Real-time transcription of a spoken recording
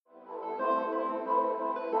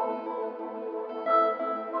Kia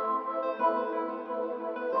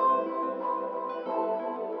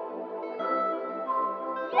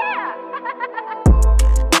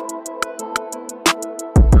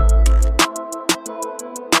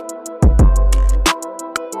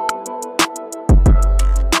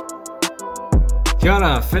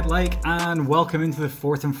ora, fit like, and welcome into the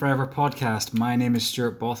Fourth and Forever podcast. My name is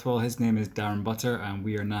Stuart Bothwell, his name is Darren Butter, and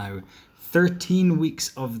we are now 13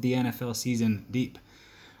 weeks of the NFL season deep.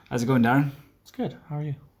 How's it going, Darren? It's good. How are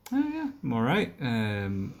you? Yeah, I'm alright.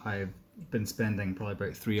 I've been spending probably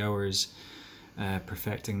about 3 hours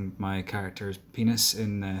perfecting my character's penis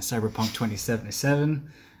in Cyberpunk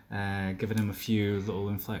 2077, giving him a few little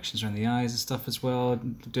inflections around the eyes and stuff as well,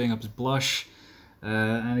 doing up his blush,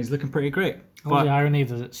 and he's looking pretty great. But the irony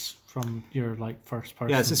that it's from your first person.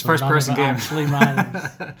 Yeah, it's his first person game. Actually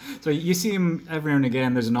matters. So you see him every now and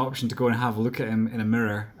again. There's an option to go and have a look at him in a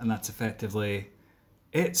mirror, and that's effectively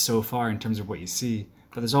it so far in terms of what you see.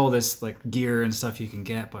 But there's all this gear and stuff you can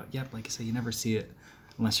get. But yep, like I say, you never see it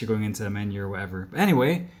unless you're going into a menu or whatever. But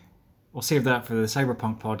anyway, we'll save that for the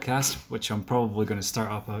Cyberpunk podcast, which I'm probably going to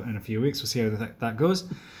start up in a few weeks. We'll see how that goes.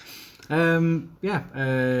 Coming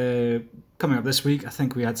up this week, I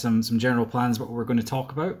think we had some general plans what we're going to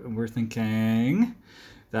talk about, and we're thinking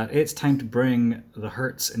that it's time to bring the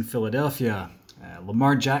Hurts in Philadelphia.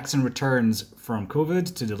 Lamar Jackson returns from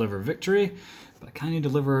COVID to deliver victory, but can he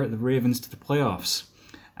deliver the Ravens to the playoffs?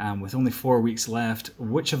 And with only 4 weeks left,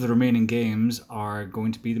 which of the remaining games are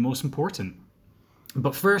going to be the most important?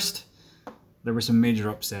 But first, there were some major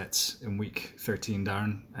upsets in week 13,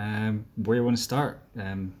 Darren. Where do you want to start?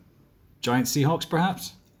 Giants Seahawks,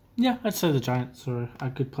 perhaps? Yeah, I'd say the Giants are a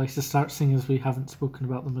good place to start, seeing as we haven't spoken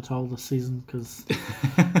about them at all this season, because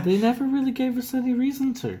they never really gave us any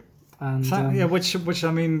reason to. And which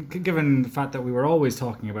I mean, given the fact that we were always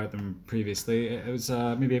talking about them previously, it was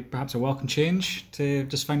maybe perhaps a welcome change to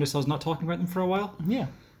just find ourselves not talking about them for a while. Yeah.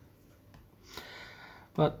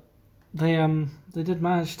 But they did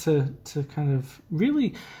manage to kind of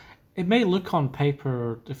really... It may look on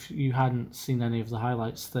paper, if you hadn't seen any of the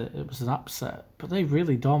highlights, that it was an upset, but they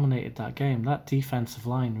really dominated that game. That defensive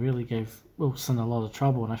line really gave Wilson a lot of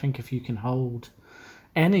trouble, and I think if you can hold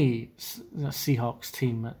any Seahawks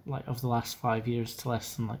team of the last 5 years to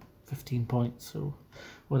less than 15 points or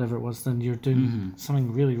whatever it was, then you're doing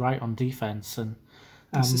something really right on defense. And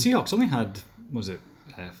the Seahawks only had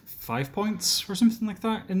 5 points or something like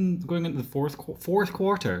that in going into the fourth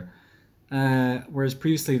quarter. Whereas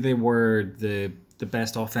previously they were the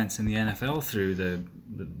best offense in the NFL through the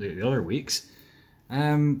other weeks.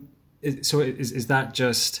 So is that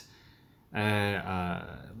just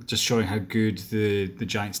showing how good the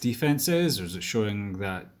Giants defense is, or is it showing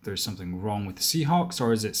that there's something wrong with the Seahawks,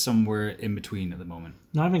 or is it somewhere in between at the moment?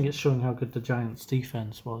 No, I think it's showing how good the Giants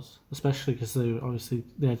defense was, especially because they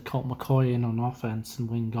had Colt McCoy in on offense and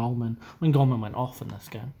Wayne Gallman. Wayne Gallman went off in this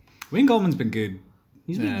game. Wayne Gallman's been good.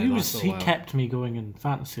 He kept me going in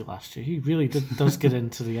fantasy last year. He really does get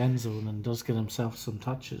into the end zone and does get himself some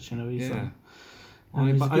touches. I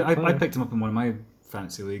picked him up in one of my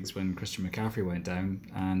fantasy leagues when Christian McCaffrey went down,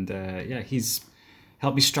 and he's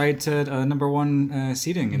helped me stride to number one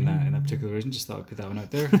seeding in that particular version. Just thought I'd put that one out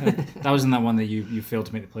there. That was in that one that you failed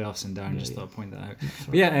to make the playoffs in, Darren. Thought I'd point that out.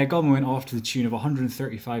 But Gallman went off to the tune of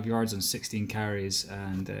 135 yards on 16 carries,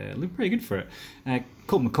 and looked pretty good for it.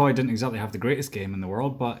 Colt McCoy didn't exactly have the greatest game in the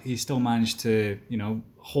world, but he still managed to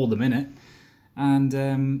hold them in it. And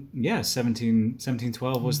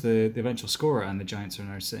 17-12 was the eventual score, and the Giants are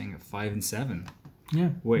now sitting at 5-7. Yeah,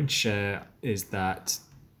 which is that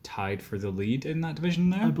tied for the lead in that division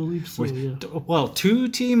now? I believe so. Well, 2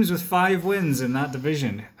 teams with 5 wins in that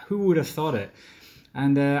division. Who would have thought it?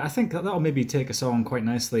 And I think that'll maybe take us on quite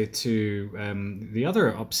nicely to the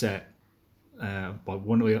other upset.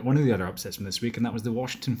 One of the other upsets from this week, and that was the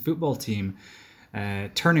Washington football team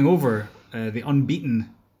turning over the unbeaten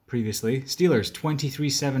previously Steelers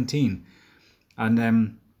 23-17.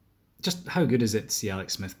 And just how good is it to see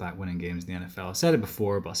Alex Smith back winning games in the NFL? I said it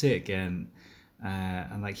before, but I'll say it again.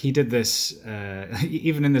 And he did this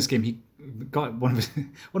even in this game. He got one of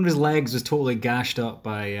his legs was totally gashed up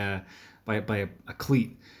by a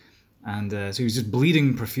cleat, and so he was just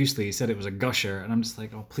bleeding profusely. He said it was a gusher, and I'm just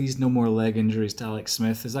like, oh, please, no more leg injuries to Alex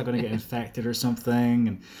Smith. Is that going to get infected or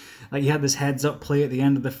something? And he had this heads-up play at the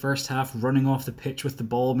end of the first half, running off the pitch with the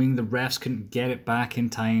ball, meaning the refs couldn't get it back in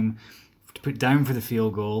time to put down for the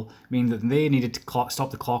field goal, meaning that they needed to stop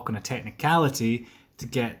the clock on a technicality to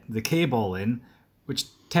get the K-ball in, which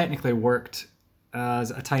technically worked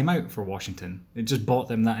as a timeout for Washington. It just bought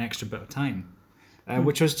them that extra bit of time.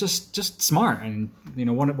 which was just smart. And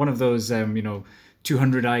one of those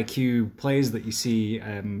 200 IQ plays that you see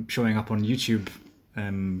showing up on YouTube,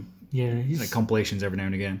 like compilations every now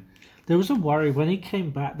and again. There was a worry when he came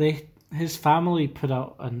back. His family put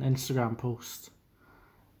out an Instagram post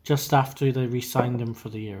just after they re-signed him for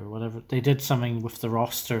the year or whatever. They did something with the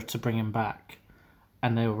roster to bring him back,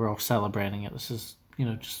 and they were all celebrating it. This is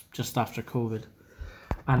just after COVID,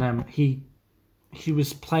 and he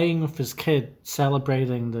was playing with his kid,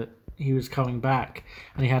 celebrating that he was coming back,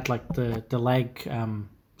 and he had like the leg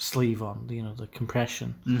sleeve on, the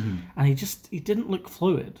compression, and he didn't look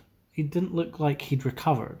fluid. He didn't look like he'd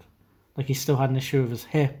recovered. Like he still had an issue with his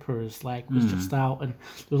hip or his leg was just out, and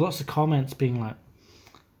there was lots of comments being like,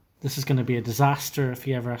 "This is going to be a disaster if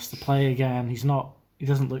he ever has to play again." He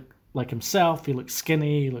doesn't look like himself. He looks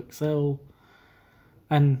skinny. He looks ill,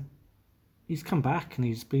 and he's come back and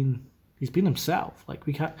he's been himself. Like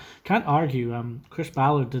we can't argue. Chris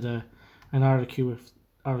Ballard did an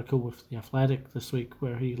article with The Athletic this week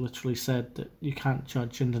where he literally said that you can't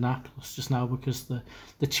judge Indianapolis just now because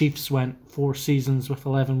the Chiefs went 4 seasons with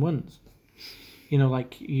 11 wins.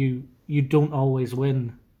 Like you don't always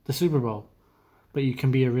win the Super Bowl, but you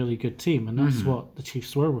can be a really good team, and that's what the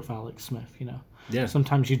Chiefs were with Alex Smith. Yeah.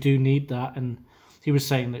 Sometimes you do need that, and he was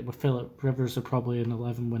saying that with Phillip Rivers are probably an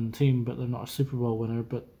 11-win team, but they're not a Super Bowl winner,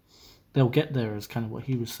 but they'll get there is kind of what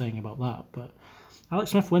he was saying about that. But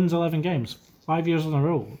Alex Smith wins 11 games, 5 years in a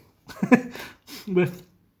row. With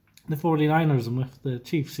the 49ers and with the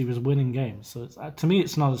Chiefs, he was winning games. So to me,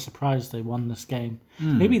 it's not a surprise they won this game.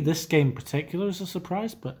 Maybe this game in particular is a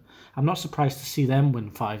surprise, but I'm not surprised to see them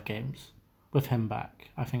win 5 games with him back.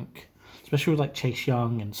 I think, especially with like Chase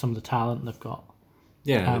Young and some of the talent they've got.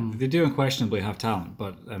 Yeah, they do unquestionably have talent,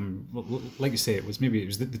 but like you say, it was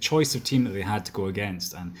the choice of team that they had to go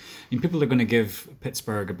against, and people are going to give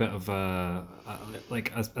Pittsburgh a bit of a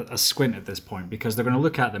squint at this point because they're going to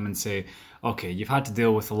look at them and say, okay, you've had to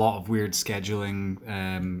deal with a lot of weird scheduling,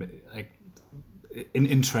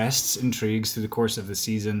 intrigues through the course of the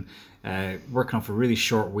season, working off a really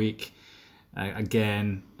short week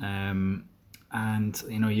again. And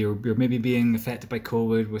you're maybe being affected by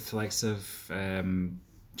COVID with the likes of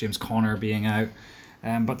James Conner being out,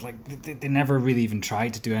 but they never really even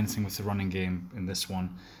tried to do anything with the running game in this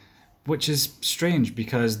one, which is strange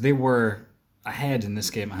because they were ahead in this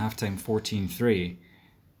game at halftime 14-3,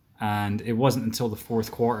 and it wasn't until the fourth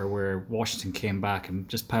quarter where Washington came back and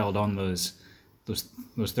just piled on those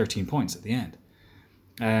 13 points at the end.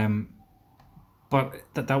 But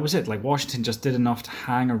that was it. Like Washington just did enough to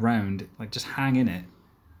hang around, just hang in it,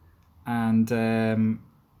 and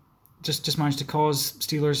just managed to cause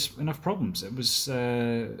Steelers enough problems. It was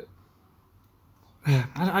I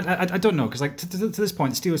don't know because to this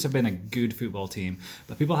point, the Steelers have been a good football team,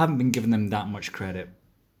 but people haven't been giving them that much credit,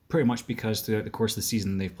 pretty much because throughout the course of the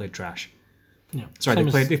season they've played trash. Yeah, sorry,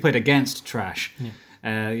 they played against trash. Yeah.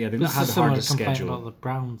 They've not had the hardest schedule. About the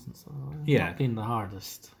Browns and stuff. Yeah, not been the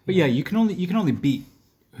hardest. But yeah, you can only beat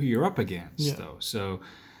who you're up against, though. So,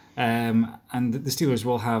 and the Steelers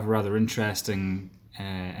will have a rather interesting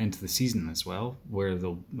end to the season as well, where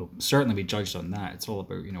they'll certainly be judged on that. It's all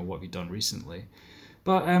about what you've done recently.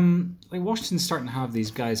 But Washington's starting to have these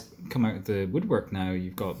guys come out of the woodwork now.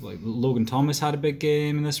 You've got Logan Thomas had a big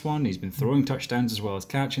game in this one. He's been throwing touchdowns as well as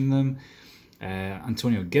catching them.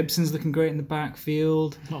 Antonio Gibson's looking great in the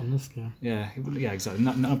backfield. Not in this game. Yeah, exactly.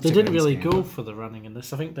 Not they didn't really go for the running in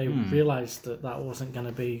this. I think they realised that wasn't going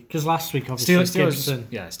to be... Because last week, obviously, Gibson...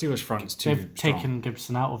 Yeah, Steelers front's too They've taken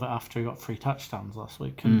Gibson out of it after he got 3 touchdowns last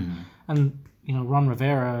week. And Ron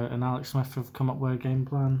Rivera and Alex Smith have come up with a game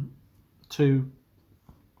plan to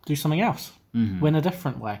do something else. Win a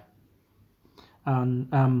different way. And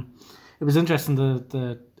it was interesting,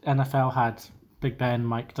 the NFL had Big Ben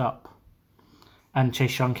mic'd up, and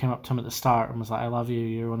Chase Young came up to him at the start and was like, "I love you.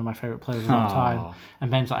 You're one of my favourite players of all time."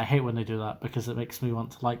 And Ben's like, "I hate when they do that because it makes me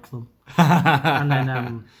want to like them." And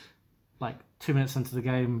then, 2 minutes into the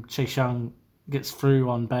game, Chase Young gets through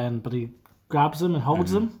on Ben, but he grabs him and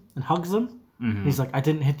holds him and hugs him. He's like, "I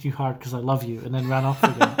didn't hit you hard because I love you," and then ran off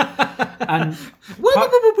again. And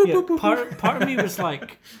part of me was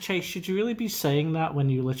like, Chase, should you really be saying that when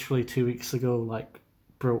you literally 2 weeks ago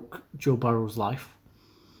broke Joe Burrow's life?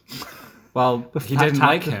 Well, he didn't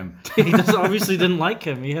like him. He obviously didn't like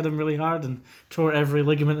him. He hit him really hard and tore every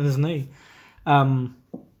ligament in his knee. But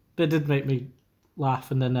it did make me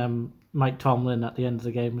laugh. And then Mike Tomlin at the end of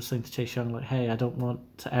the game was saying to Chase Young, "Hey, I don't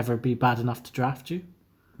want to ever be bad enough to draft you."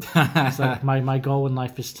 It's like, my goal in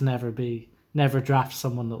life is to never draft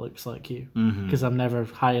someone that looks like you, because I'm never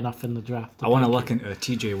high enough in the draft. I want to look into a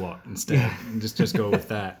TJ Watt instead and just go with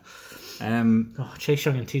that. Chase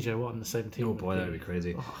Young and TJ Watt on the same team. Oh boy, that would be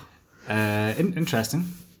crazy. Interesting.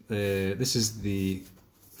 This is the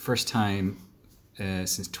first time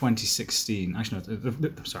since 2016. Actually,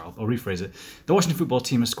 no, sorry, I'll rephrase it. The Washington football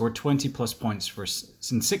team has scored 20 plus points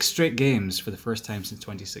in 6 straight games for the first time since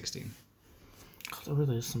 2016. God, there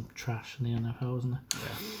really is some trash in the NFL, isn't there?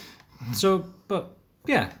 Yeah. So, but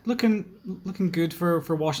yeah, looking good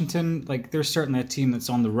for Washington. Like, they're certainly a team that's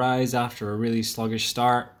on the rise after a really sluggish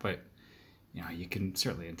start, but you can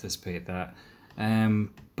certainly anticipate that.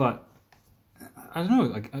 But I don't know.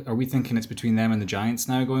 Like, are we thinking it's between them and the Giants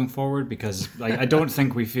now going forward? Because I don't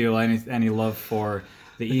think we feel any love for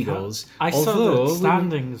the Eagles. I saw the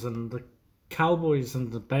standings and the Cowboys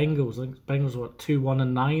and the Bengals. I think Bengals were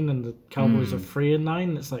 2-1-9, and the Cowboys are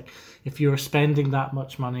 3-9. It's like, if you're spending that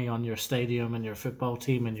much money on your stadium and your football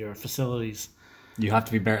team and your facilities, you have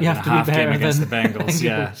to be better than a half game against the Bengals.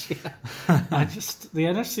 Yeah. The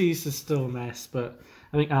NFC East is still a mess, but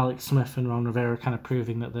I think Alex Smith and Ron Rivera are kind of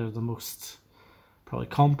proving that they're the most probably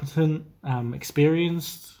competent,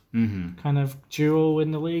 experienced kind of duo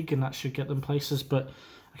in the league, and that should get them places. But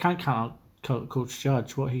I can't count out Coach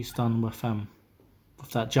Judge. What he's done with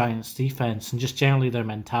that Giants defense and just generally their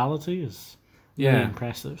mentality is really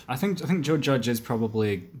impressive. I think Joe Judge is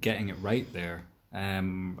probably getting it right there. I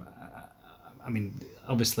mean,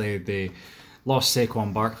 obviously they lost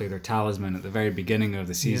Saquon Barkley, their talisman, at the very beginning of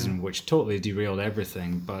the season, which totally derailed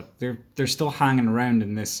everything. But they're still hanging around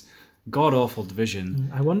in this god-awful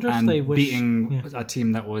division. I wonder if they wish... beating a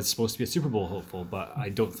team that was supposed to be a Super Bowl hopeful, but I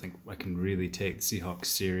don't think I can really take the Seahawks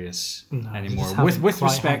serious anymore. With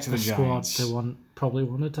respect to the Giants. They probably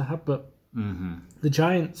wanted to have, but the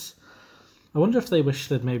Giants, I wonder if they wish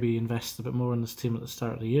they'd maybe invest a bit more in this team at the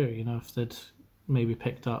start of the year, if they'd maybe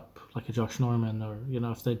picked up like a Josh Norman, or,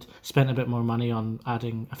 if they'd spent a bit more money on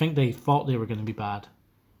adding... I think they thought they were going to be bad,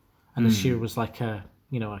 and this year was like a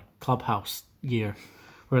clubhouse year,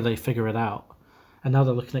 where they figure it out, and now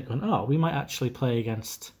they're looking at going, we might actually play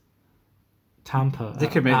against Tampa. They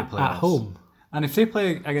could make the playoffs at home, and if they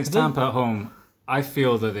play against Tampa at home, I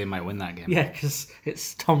feel that they might win that game. Yeah, because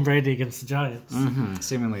it's Tom Brady against the Giants.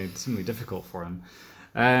 Seemingly difficult for him.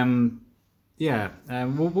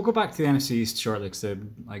 We'll go back to the NFC East shortly, because,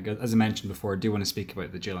 as I mentioned before, I do want to speak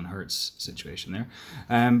about the Jalen Hurts situation there.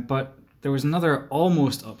 But there was another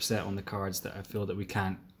almost upset on the cards that I feel that we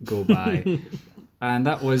can't go by. And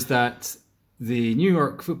that was that the New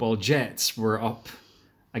York Football Jets were up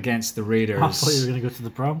against the Raiders. I thought you were going to go to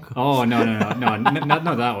the Broncos. Oh, no, not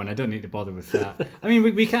that one. I don't need to bother with that. I mean,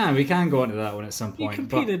 we can go into that one at some point. You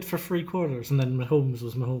competed for 3 quarters, and then Mahomes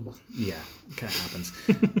was Mahomes. Yeah, it kind of happens.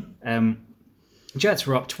 Jets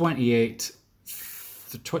were up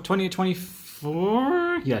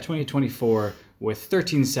 28-24 with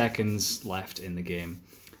 13 seconds left in the game.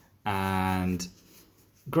 And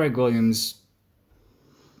Raiders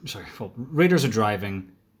are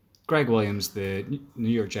driving. Greg Williams, the New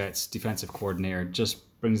York Jets defensive coordinator,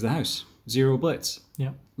 just brings the house. 0 blitz.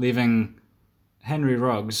 Yep. Leaving Henry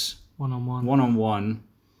Ruggs one-on-one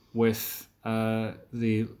with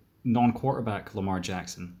the non-quarterback Lamar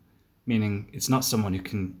Jackson. Meaning it's not someone who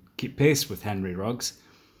can keep pace with Henry Ruggs,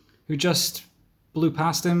 who just blew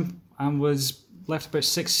past him and was left about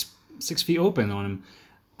six feet open on him.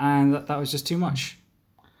 And that was just too much.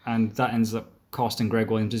 And that ends up costing Greg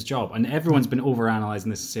Williams his job. And everyone's been overanalyzing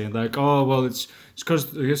this and saying, like, oh, well, it's because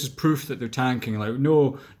this is proof that they're tanking. Like,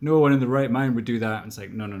 no one in the right mind would do that. And it's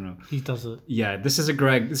like, no. He does it. Yeah, this is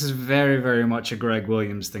very, very much a Greg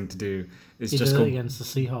Williams thing to do. He did it against the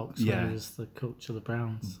Seahawks when he was the coach of the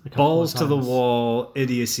Browns. Balls to the wall,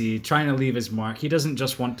 idiocy, trying to leave his mark. He doesn't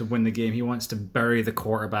just want to win the game. He wants to bury the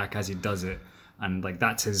quarterback as he does it. And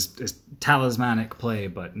that's his talismanic play.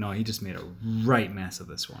 But no, he just made a right mess of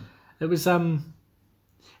this one. It was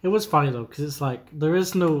funny though, because it's like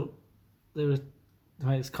it's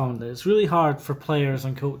common that it's really hard for players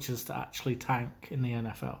and coaches to actually tank in the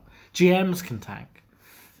NFL. GMs can tank,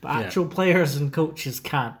 but actual players and coaches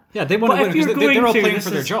can't. Yeah, they want to win because they're all playing for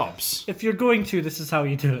their jobs. If you're going to, this is how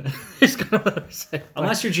you do it. It's kind of what I'm saying.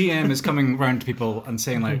 Unless your GM is coming around to people and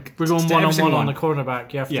saying like, we're going one-on-one on the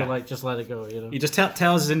cornerback, you have to just let it go. He just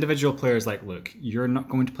tells his individual players like, look, you're not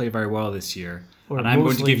going to play very well this year. And I'm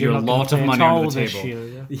going to give you a lot of money on the table.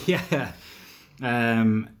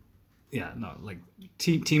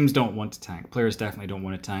 Teams don't want to tank. Players definitely don't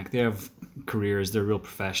want to tank. They have careers. They're real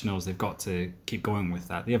professionals. They've got to keep going with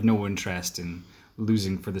that. They have no interest in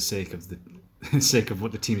losing for the sake of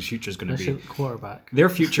what the team's future is going to be. Quarterback. Their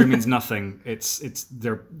future means nothing. It's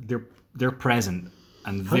their present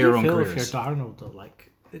and How their own do you feel careers. if you're Darnold though?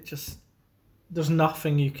 Like, there's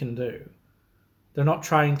nothing you can do. They're not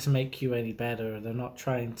trying to make you any better. They're not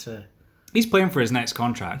trying to. He's playing for his next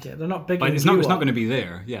contract. Yeah, they're not big. But it's not going to be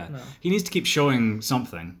there. Yeah, No. He needs to keep showing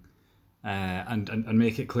something, and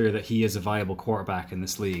make it clear that he is a viable quarterback in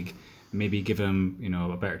this league. Maybe give him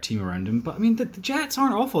a better team around him. But I mean, the Jets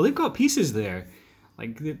aren't awful. They've got pieces there.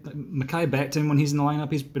 Like Mekhi Becton, when he's in the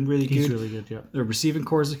lineup, he's been really good. He's really good. Yeah. Their receiving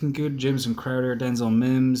core is looking good. Jameson Crowder, Denzel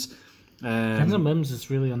Mims. Denzel Mims is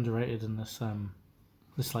really underrated in this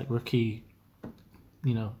like rookie,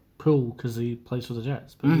 pool because he plays for the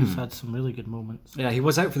Jets, but he's had some really good moments. Yeah, he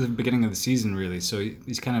was out for the beginning of the season, really. So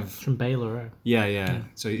he's kind of From Baylor, right? Yeah.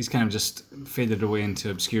 So he's kind of just faded away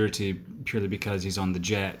into obscurity purely because he's on the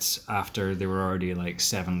Jets after they were already like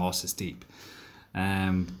 7 losses deep.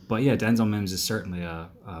 But yeah, Denzel Mims is certainly a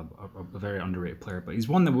very underrated player, but he's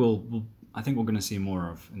one that I think we're going to see more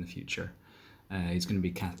of in the future. He's going to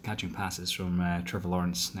be catching passes from Trevor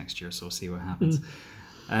Lawrence next year, so we'll see what happens.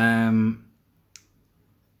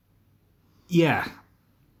 Yeah.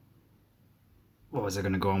 What was I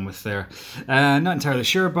going to go on with there? Not entirely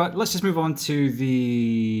sure, but let's just move on to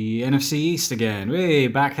the NFC East again. Way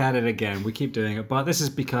back at it again. We keep doing it, but this is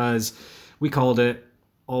because we called it,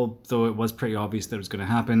 although it was pretty obvious that it was going to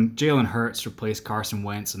happen. Jalen Hurts replaced Carson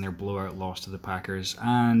Wentz in their blowout loss to the Packers.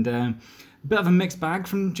 And a bit of a mixed bag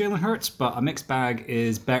from Jalen Hurts, but a mixed bag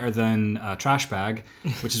is better than a trash bag,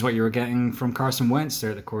 which is what you were getting from Carson Wentz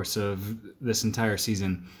throughout the course of this entire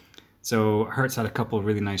season. So Hurts had a couple of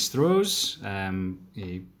really nice throws.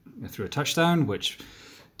 He threw a touchdown, which,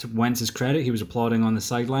 to Wentz's credit, he was applauding on the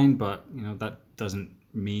sideline, but that doesn't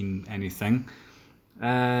mean anything.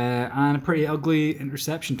 And a pretty ugly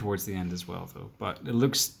interception towards the end as well, though. But it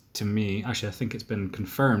looks to me, actually, I think it's been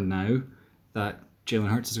confirmed now that Jalen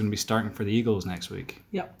Hurts is going to be starting for the Eagles next week.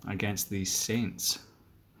 Yep. Against the Saints.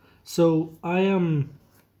 So we're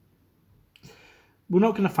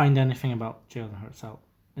not going to find anything about Jalen Hurts out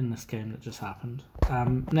in this game that just happened.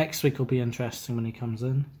 Next week will be interesting when he comes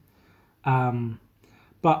in.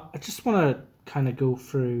 But I just want to kind of go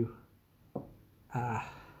through the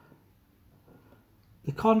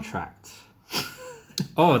contract.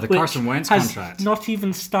 Oh, the Carson Wentz contract. Not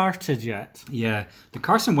even started yet. Yeah, the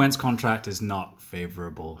Carson Wentz contract is not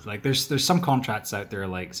favorable. Like there's some contracts out there,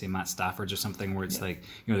 like say Matt Stafford's or something, where it's like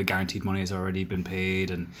the guaranteed money has already been paid,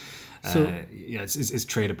 and it's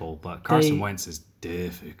tradable. But Carson Wentz is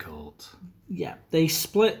difficult. Yeah, they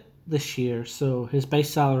split this year, so his base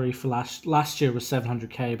salary for last year was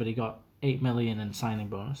 $700K, but he got $8 million in signing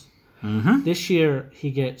bonus. Mm-hmm. This year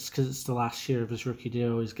he gets, because it's the last year of his rookie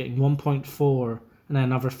deal, he's getting 1.4 and then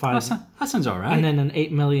another 5. That sounds all right. And then an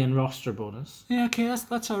 $8 million roster bonus. Yeah, okay,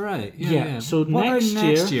 that's all right. Yeah. So what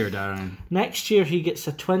next year, Darren? Next year he gets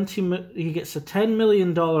a $10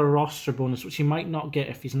 million roster bonus, which he might not get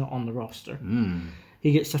if he's not on the roster.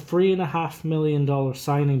 He gets a $3.5 million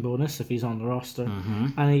signing bonus if he's on the roster,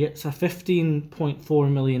 and he gets a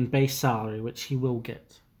 $15.4 million base salary, which he will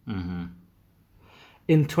get.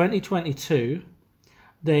 In 2022,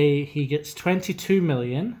 he gets $22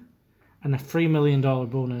 million and a $3 million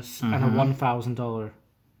bonus and a $1,000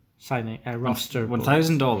 signing roster.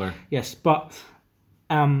 $1,000. Yes, but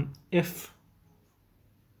if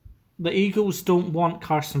the Eagles don't want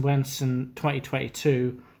Carson Wentz in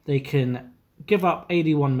 2022, they can give up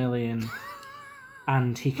 $81 million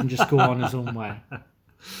and he can just go on his own way,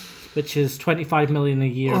 which is $25 million a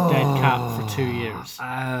year dead cap for 2 years.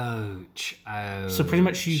 Ouch! So pretty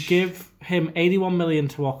much you give him $81 million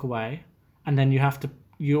to walk away, and then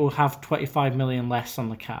you'll have $25 million less on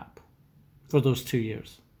the cap for those 2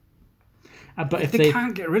 years. But if they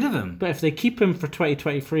can't get rid of him. But if they keep him for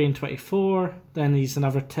 2023 and 24, then he's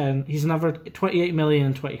another 10. He's another $28 million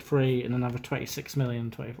in 23 and another $26 million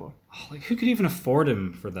in 24. Oh, like who could even afford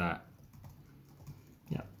him for that?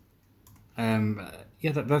 Yeah.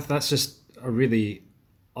 That's just a really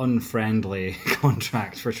unfriendly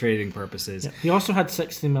contract for trading purposes. Yeah. He also had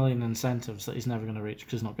 $60 million incentives that he's never going to reach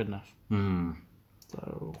because he's not good enough.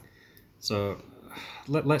 So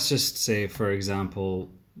let's just say, for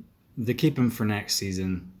example, they keep him for next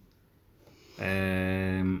season.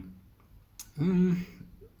 In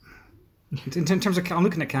terms of, I'm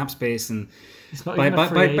looking at cap space, and by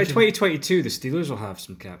 2022, the Steelers will have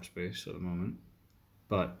some cap space at the moment.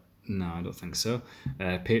 But no, I don't think so.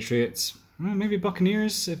 Patriots, maybe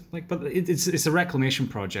Buccaneers. But it's a reclamation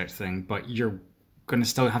project thing. But you're going to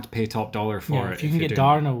still have to pay top dollar for it. If you can get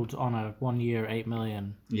Darnold on a 1 year, $8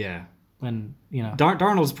 million. Yeah. When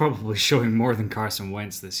Darnold's probably showing more than Carson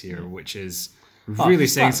Wentz this year, which is really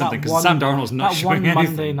saying something, because Sam Darnold's not showing anything. That one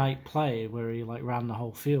Monday night play where he ran the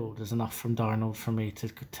whole field is enough from Darnold for me to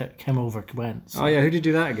tip him over Wentz. Oh yeah, who did you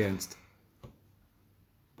do that against?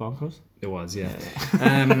 Broncos. It was,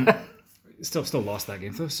 yeah. Still lost that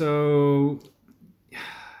game though. So,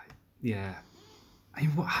 yeah. I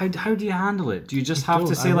mean, how do you handle it? Do you just have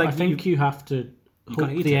to say I think you have to hope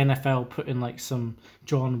gotta the eat it. NFL put in like some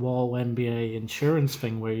John Wall NBA insurance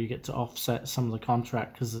thing where you get to offset some of the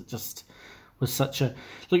contract because it just was such a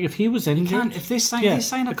look. If he was injured, if they sign a if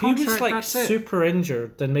contract, he was like that's it. super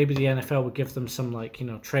injured, then maybe the NFL would give them some like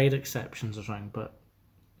trade exceptions or something. But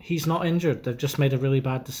he's not injured. They've just made a really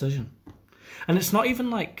bad decision, and it's not even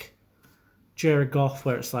like Jared Goff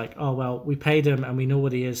where it's like, oh well, we paid him and we know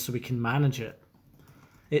what he is, so we can manage it.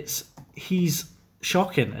 He's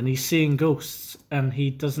shocking and he's seeing ghosts and he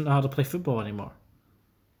doesn't know how to play football anymore.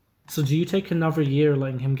 So do you take another year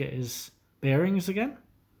letting him get his bearings again?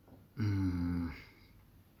 In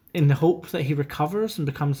the hope that he recovers and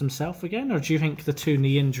becomes himself again? Or do you think the 2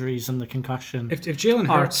 knee injuries and the concussion If Jalen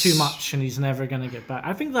are Hurts too much and he's never going to get back?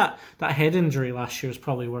 I think that head injury last year is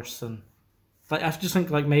probably worse than... Like, I just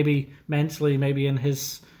think like maybe mentally, maybe in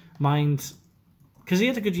his mind... Because he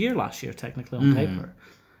had a good year last year, technically, on paper.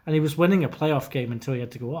 And he was winning a playoff game until he had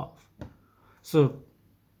to go off. So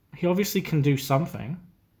he obviously can do something,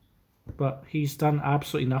 but he's done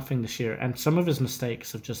absolutely nothing this year. And some of his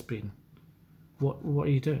mistakes have just been, what are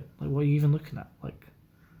you doing? Like, what are you even looking at? Like,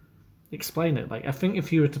 explain it. Like, I think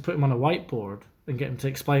if you were to put him on a whiteboard and get him to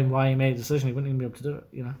explain why he made a decision, he wouldn't even be able to do it,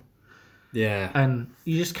 Yeah. And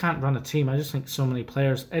you just can't run a team. I just think so many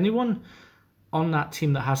players, anyone on that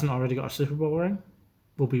team that hasn't already got a Super Bowl ring,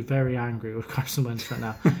 will be very angry with Carson Wentz right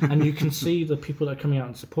now. And you can see the people that are coming out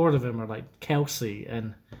in support of him are like Kelsey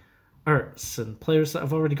and Ertz and players that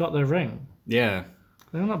have already got their ring. Yeah.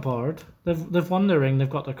 They're not bored. They've won their ring. They've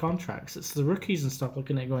got their contracts. It's the rookies and stuff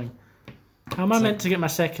looking at it going, how am I meant to get my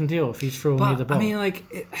second deal if he's throwing me the ball? I mean,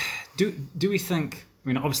 like, do we think... I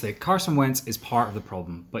mean, obviously, Carson Wentz is part of the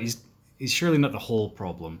problem, but he's surely not the whole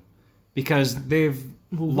problem. Because they've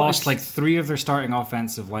lost like 3 of their starting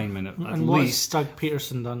offensive linemen at and least. what's Doug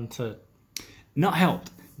Peterson done to... Not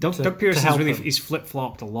helped. Doug Pearson's help really... him? He's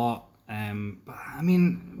flip-flopped a lot. But, I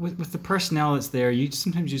mean, with the personnel that's there,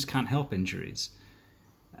 sometimes you just can't help injuries.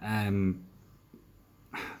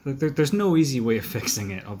 There's no easy way of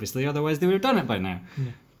fixing it, obviously. Otherwise, they would have done it by now.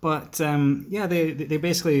 Yeah. But, they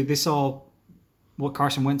basically... They saw what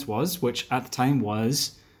Carson Wentz was, which at the time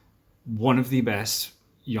was one of the best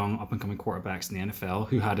young up-and-coming quarterbacks in the NFL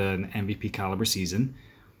who had an MVP caliber season.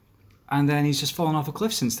 And then he's just fallen off a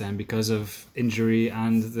cliff since then because of injury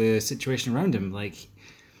and the situation around him. Like,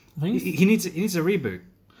 he needs a reboot.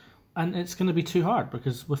 And it's going to be too hard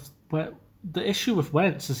because the issue with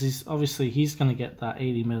Wentz is he's going to get that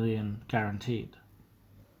 $80 million guaranteed.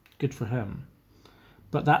 Good for him.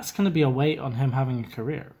 But that's going to be a weight on him having a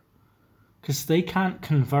career. Because they can't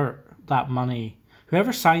convert that money...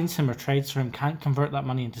 Whoever signs him or trades for him can't convert that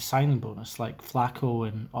money into signing bonus, like Flacco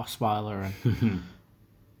and Osweiler and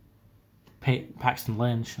Paxton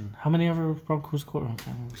Lynch and how many other Broncos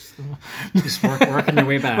quarterbacks? Just working their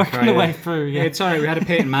way back. Working their way through, yeah. It's all right. We had a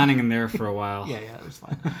Peyton Manning in there for a while. Yeah, it was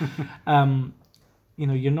fine.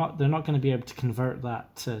 They're not going to be able to convert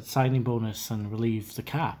that to signing bonus and relieve the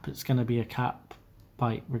cap. It's going to be a cap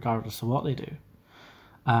bite regardless of what they do.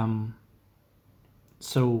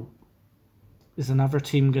 So... Is another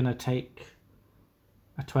team going to take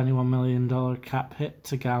a $21 million cap hit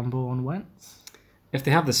to gamble on Wentz? If they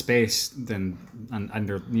have the space, then and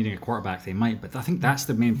they're needing a quarterback, they might. But I think that's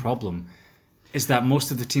the main problem, is that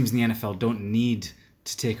most of the teams in the NFL don't need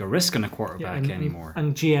to take a risk on a quarterback anymore.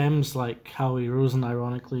 And GMs like Howie Rosen,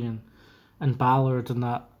 ironically, and Ballard and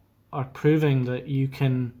that are proving that you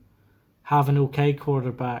can have an okay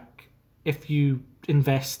quarterback if you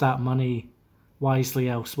invest that money wisely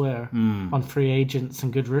elsewhere on free agents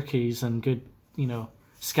and good rookies and good,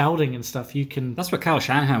 scouting and stuff. You can. That's what Kyle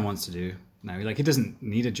Shanahan wants to do now. Like, he doesn't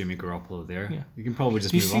need a Jimmy Garoppolo there. Yeah. You can probably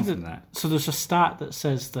just move on from that. So there's a stat that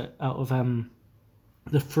says that out of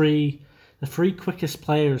the three quickest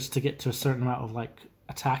players to get to a certain amount of like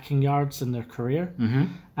attacking yards in their career.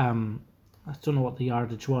 I don't know what the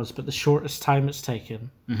yardage was, but the shortest time it's taken.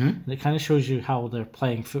 And it kind of shows you how they're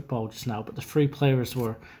playing football just now. But the 3 players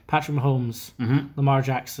were Patrick Mahomes, Lamar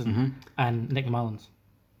Jackson, and Nick Mullins.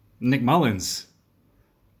 Nick Mullins.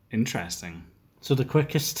 Interesting. So the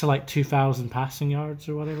quickest to like 2,000 passing yards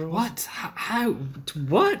or whatever it was. What? How?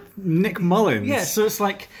 What? Nick Mullins? Yeah, so it's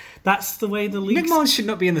like, that's the way the league... Nick Mullins should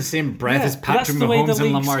not be in the same breath as Patrick Mahomes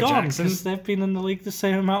and Lamar Jackson. Because they've been in the league the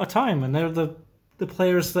same amount of time, and they're the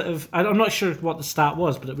players that have... I'm not sure what the stat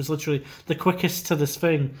was, but it was literally the quickest to this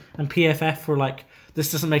thing, and PFF were like,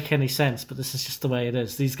 this doesn't make any sense, but this is just the way it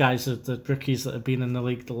is. These guys are the rookies that have been in the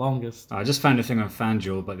league the longest. I just found a thing on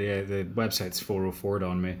FanDuel, but the website's 404'd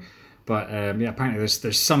on me. But yeah, apparently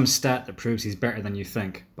there's some stat that proves he's better than you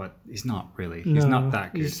think, but he's not really. He's not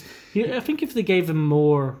that good. I think if they gave him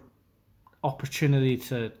more opportunity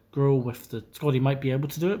to grow with the squad, he might be able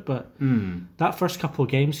to do it. But that first couple of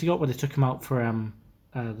games he got, where they took him out for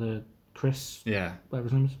the Chris, whatever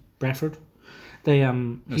his name is, Brefford. He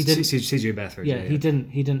didn't. CJ Beathard. Yeah, he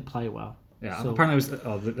didn't play well. Yeah, So, apparently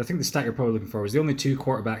I think the stat you're probably looking for was the only two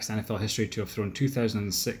quarterbacks in NFL history to have thrown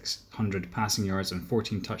 2,600 passing yards and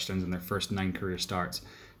 14 touchdowns in their first 9 career starts.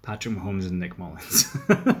 Patrick Mahomes and Nick Mullins.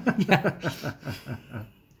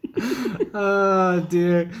 Oh,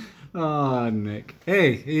 dear. Oh, Nick.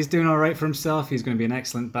 Hey, he's doing all right for himself. He's going to be an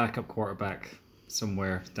excellent backup quarterback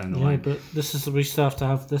somewhere down the line. But we still have to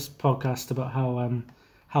have this podcast about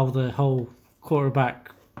how the whole quarterback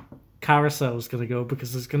carousel is going to go,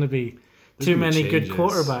 because there's going to be too many good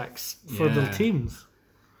quarterbacks for the teams.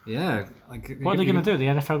 Yeah. What are they going to do? The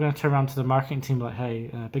NFL going to turn around to the marketing team like, hey,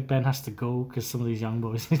 Big Ben has to go because some of these young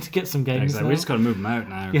boys need to get some games. Exactly. We just got to move them out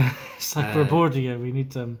now. Yeah, it's like we're bored of you. We need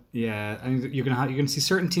them. Yeah, and you're gonna see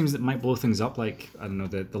certain teams that might blow things up. Like, I don't know,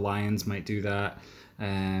 the Lions might do that.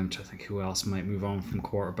 I'm trying to think who else might move on from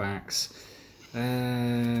quarterbacks.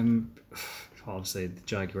 Obviously the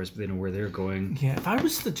Jaguars, but they know where they're going. Yeah, if I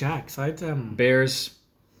was the Jags, I'd Bears.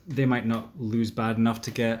 They might not lose bad enough to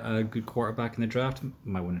get a good quarterback in the draft.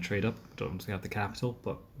 Might want to trade up. Don't think they have the capital,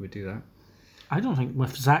 but we do that. I don't think,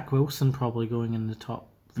 with Zach Wilson probably going in the top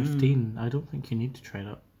 15, I don't think you need to trade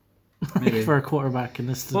up for a quarterback in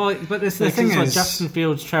this. Well, but the thing is, like Justin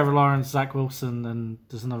Fields, Trevor Lawrence, Zach Wilson, and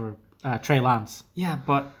there's another Trey Lance. Yeah,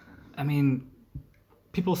 but I mean,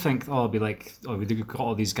 people think, we got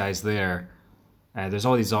all these guys there. There's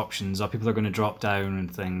all these options. People are going to drop down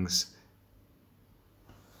and things.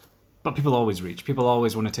 But people always reach. People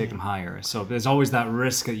always want to take them higher. So there's always that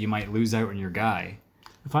risk that you might lose out on your guy.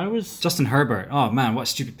 If I was Justin Herbert, oh man, what a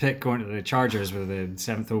stupid pick going to the Chargers with the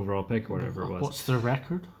 7th overall pick or whatever it was. What's their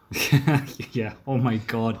record? Yeah. Oh my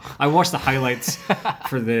god. I watched the highlights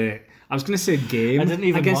for the. I was going to say game. I didn't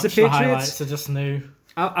even against watch the Patriots. Highlights. I just knew.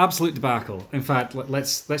 Absolute debacle. In fact,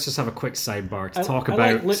 let's just have a quick sidebar to talk about.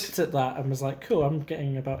 I looked at that and was like, cool, I'm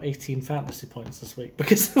getting about 18 fantasy points this week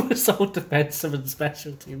because it was all defensive and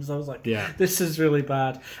special teams. I was like, this is really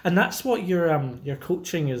bad. And that's what your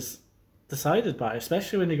coaching is decided by,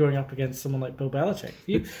 especially when you're going up against someone like Bill Belichick.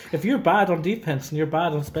 If you're bad on defense and you're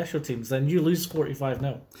bad on special teams, then you lose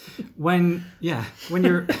 45-0. When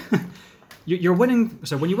you're you're winning,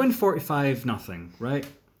 so when you win 45-0, right?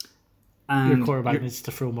 And your quarterback needs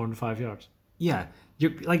to throw more than 5 yards. Yeah,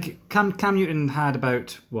 you're like Cam Newton had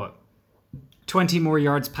about 20 more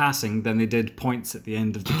yards passing than they did points at the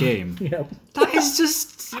end of the game. Yeah, that is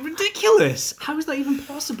just ridiculous. How is that even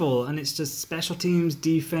possible? And it's just special teams,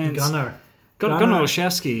 defense. Gunnar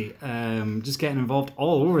Olszewski, just getting involved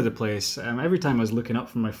all over the place. Every time I was looking up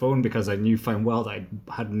from my phone because I knew fine well that I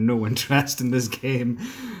had no interest in this game,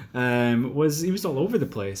 he was all over the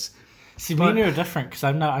place. See, me and you are different because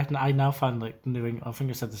I now find like New England. I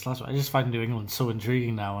think I said this last week. I just find New England so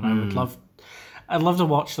intriguing now, and I'd love to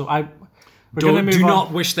watch them. Do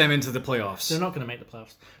not wish them into the playoffs. They're not going to make the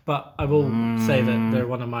playoffs, but I will say that they're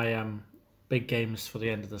one of my big games for the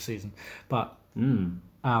end of the season. But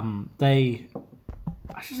I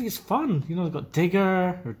just think it's fun. You know, they've got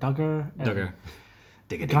Duggar.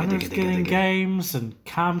 Gunner's getting games, and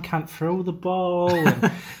Cam can't throw the ball,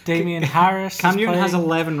 and Damian Harris. Cam Newton has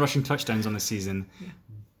 11 rushing touchdowns on the season,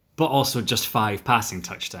 but also just 5 passing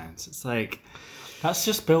touchdowns. It's like that's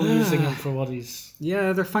just Bill using him for what he's.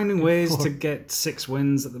 Yeah, they're finding ways to get 6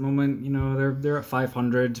 wins at the moment. You know, they're at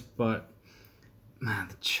 500, but man,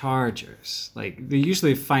 the Chargers, like, they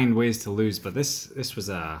usually find ways to lose, but this was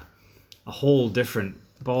a whole different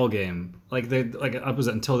ball game. Like it was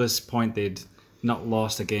until this point they'd not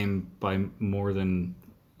lost a game by more than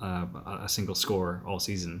a single score all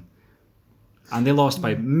season. And they lost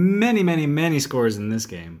by many, many, many scores in this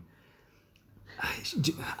game.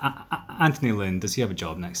 Anthony Lynn, does he have a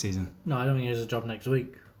job next season? No, I don't think he has a job next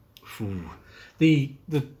week. Ooh. The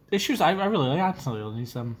issues, I really like Anthony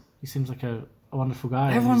Lynn. He seems like a wonderful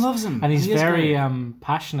guy. Everyone loves him. And he's very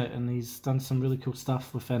passionate, and he's done some really cool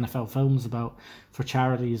stuff with NFL films for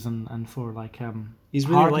charities and for like he's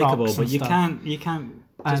really likable, but you stuff. can't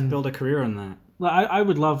just build a career on that. Well, I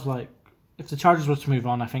would love, like, if the Chargers were to move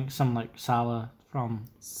on, I think someone like Salah from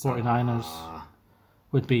 49ers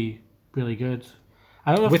would be really good.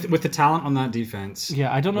 I don't know with the talent on that defense.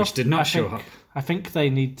 Yeah, I don't know which did not show up. I think they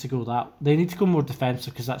need to go They need to go more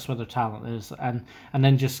defensive because that's where their talent is, and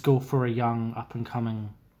then just go for a young up and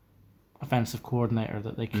coming offensive coordinator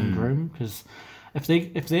that they can groom. Because if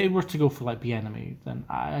they were to go for like Bieniemy, then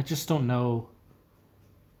I just don't know.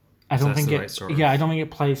 I don't that's think the it. right sort of- Yeah, I don't think it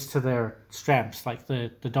plays to their strengths. Like the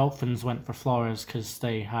Dolphins went for Flores because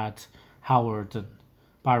they had Howard and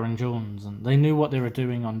Byron Jones, and they knew what they were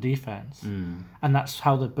doing on defense, and that's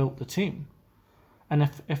how they built the team. And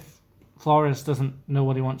if Flores doesn't know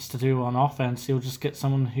what he wants to do on offense, he'll just get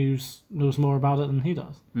someone who knows more about it than he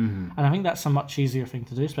does. And I think that's a much easier thing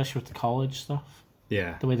to do, especially with the college stuff.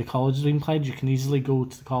 Yeah. The way the college is being played, you can easily go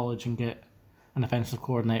to the college and get an offensive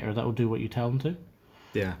coordinator that will do what you tell them to.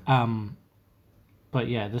 Yeah. But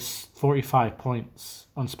yeah, this 45 points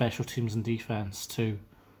on special teams and defense to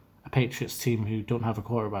a Patriots team who don't have a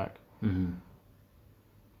quarterback.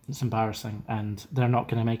 It's embarrassing, and they're not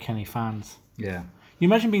going to make any fans. Yeah. You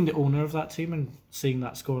imagine being the owner of that team and seeing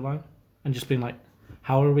that scoreline and just being like,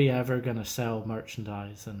 how are we ever going to sell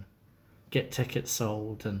merchandise and get tickets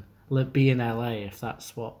sold and be in LA if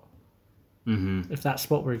that's what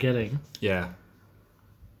we're getting? Yeah.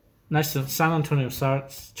 Nice. San Antonio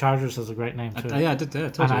Chargers has a great name too. I did. I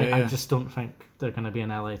told And you. I just don't think they're going to be an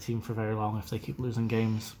LA team for very long if they keep losing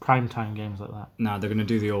games, primetime games like that. No, they're going to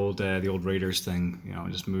do the old Raiders thing,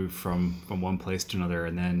 just move from one place to another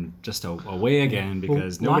and then just away again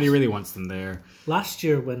because nobody really wants them there. Last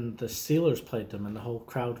year when the Steelers played them and the whole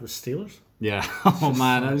crowd was Steelers. Yeah. Oh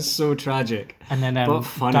man, that was so tragic. And then but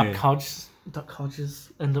funny. Duck Hodges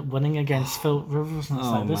ended up winning against Phil Rivers, and it's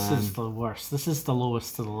like, this is the worst. This is the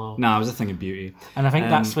lowest of the low. No, it was a thing of beauty. And I think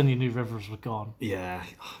that's when you knew Rivers was gone. Yeah.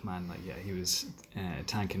 Oh man, he was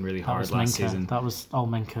tanking really That hard was last Minka. season. That was all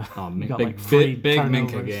Minka. Oh, He got, big, like, 3 big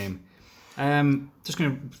Minka turnovers. game. Just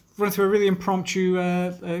going to run through a really impromptu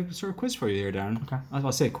sort of quiz for you here, Darren. Okay.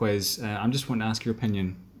 I'll say quiz. I'm just wanting to ask your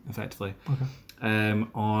opinion, effectively, Okay.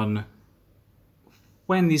 on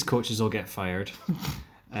when these coaches all get fired.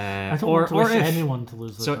 I don't want to wish anyone to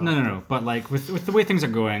lose their So job. no. But like with the way things are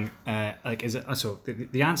going, is it? So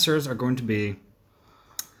the answers are going to be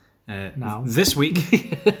Now. this week,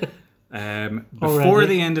 before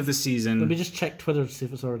Already? the end of the season. Let me just check Twitter to see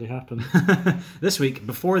if it's already happened. This week,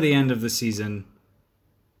 before the end of the season,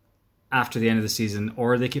 after the end of the season,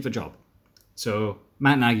 or they keep their job. So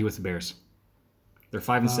Matt Nagy with the Bears. They're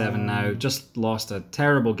 5-7 now. Just lost a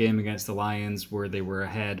terrible game against the Lions where they were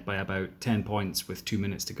ahead by about 10 points with 2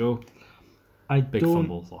 minutes to go. I Big don't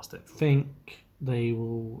fumble, lost it. think they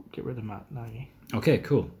will get rid of Matt Nagy. Okay,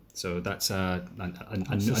 cool. So that's a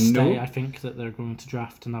Stay. no. I think that they're going to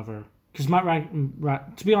draft another. Because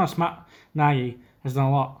to be honest, Matt Nagy has done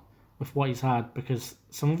a lot with what he's had because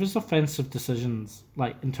some of his offensive decisions,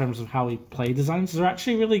 like in terms of how he play designs, are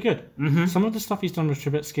actually really good. Some of the stuff he's done with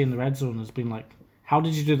Trubisky in the red zone has been like, how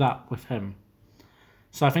did you do that with him?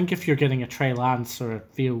 So I think if you're getting a Trey Lance or a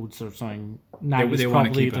Fields or something, Nagy's they wanna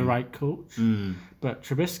probably keep the him. right coach. But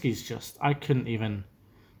Trubisky's just, I couldn't even.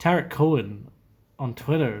 Tarek Cohen on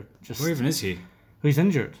Twitter just. Where even is he? He's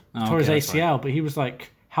injured. Tore his okay, that's ACL, but he was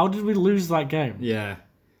like, how did we lose that game? Yeah.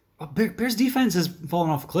 Oh, Bears defense has fallen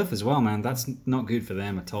off a cliff as well, man. That's not good for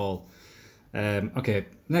them at all. Okay,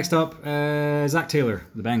 next up, Zach Taylor,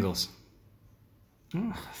 the Bengals.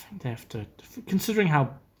 I think they have to, considering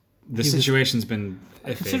how The situation's been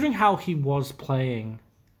iffy. considering how he was playing.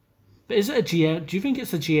 But is it a GM? Do you think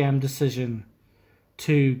it's a GM decision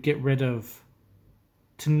to get rid of,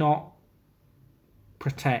 to not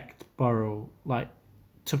protect Burrow, like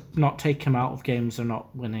to not take him out of games they're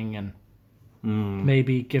not winning, and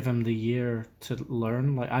maybe give him the year to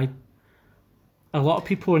learn? A lot of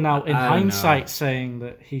people are now, in I don't hindsight, know. saying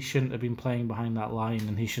that he shouldn't have been playing behind that line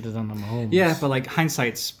and he should have done the Mahomes. Yeah, but like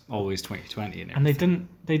hindsight's always 20/20. And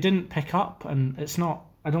they didn't pick up, and it's not.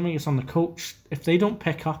 I don't think it's on the coach if they don't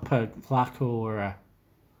pick up a Flacco or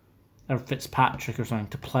a Fitzpatrick or something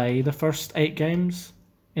to play the first 8 games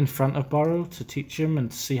in front of Burrow to teach him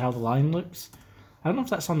and to see how the line looks. I don't know if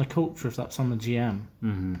that's on the coach or if that's on the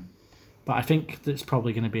GM. But I think it's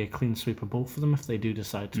probably going to be a clean sweep of both of them if they do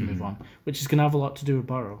decide to move on, which is going to have a lot to do with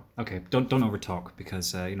Burrow. Okay, don't overtalk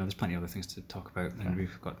because there's plenty of other things to talk about and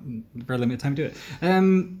we've got very limited time to do it.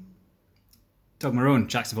 Doug Marrone,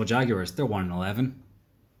 Jacksonville Jaguars, they're 1-11.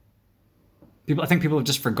 I think people have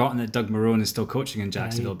just forgotten that Doug Marrone is still coaching in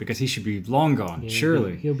Jacksonville because he should be long gone. Yeah,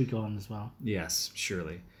 surely, he'll be gone as well. yes,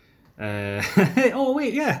 surely. Oh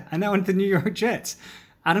wait, yeah, and now into the New York Jets.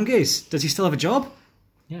 Adam Gase, does he still have a job?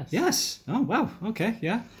 Yes. Yes. Oh wow. Okay.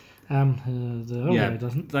 Yeah. The other guy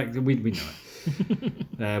doesn't. Like we know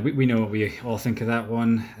it. We know what we all think of that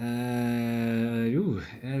one.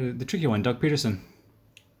 The tricky one, Doug Peterson.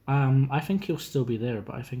 I think he'll still be there,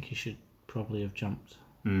 but I think he should probably have jumped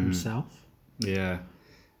himself. Yeah.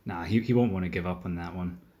 Nah, he won't want to give up on that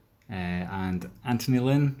one. And Anthony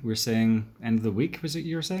Lynn, we're saying end of the week. Was it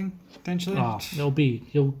you were saying potentially? He'll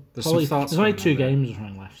There's probably. some thoughts There's only from 2 him about games or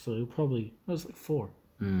something left, so he'll probably. There's like 4.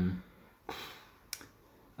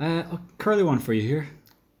 A curly one for you here.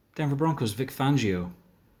 Denver Broncos, Vic Fangio.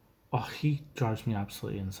 Oh, he drives me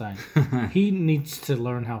absolutely insane. He needs to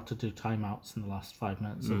learn how to do timeouts in the last 5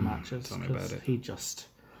 minutes of matches. tell me about it. He just.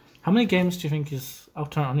 How many games do you think he's? I'll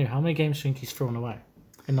turn it on you. How many games do you think he's thrown away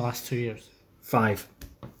in the last 2 years? 5.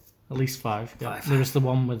 At least 5. Yeah. 5. There was the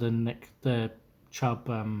one with the Chubb.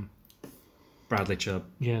 Bradley Chubb.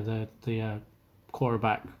 Yeah, the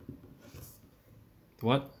quarterback.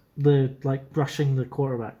 What? The rushing the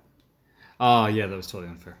quarterback. Oh yeah, that was totally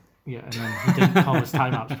unfair. Yeah, and then he didn't call his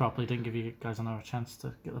timeouts properly. Didn't give you guys another chance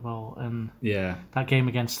to get the ball. And Yeah. that game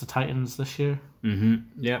against the Titans this year.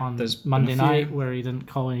 Yeah. On There's Monday been a few. night, where he didn't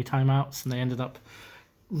call any timeouts, and they ended up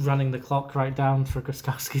running the clock right down for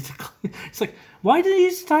Gostkowski to clean. It's like, why did he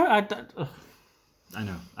use time? I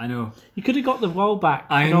know. You could have got the ball back.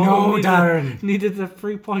 I and all know, Darren. Needed the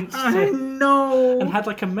 3 points know. and had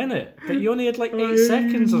like a minute, but you only had like 8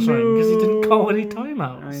 seconds or something because he didn't call any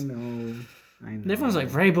timeouts. know. And everyone's like,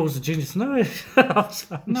 Vrabel's a genius. No,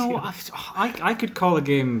 No, I could call a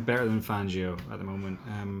game better than Fangio at the moment.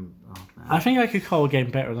 I think I could call a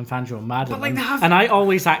game better than Fangio and Madden. But, like, they have- and I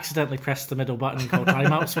always accidentally press the middle button and call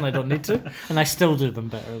timeouts when I don't need to, and I still do them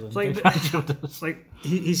better than Fangio does. It's like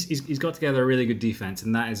he's got together a really good defense,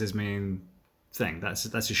 and that is his main thing. That's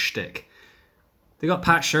his shtick. They got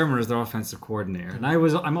Pat Shurmur as their offensive coordinator, and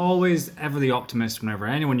I'm always ever the optimist whenever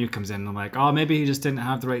anyone new comes in. I'm like, oh, maybe he just didn't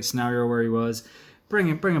have the right scenario where he was. Bring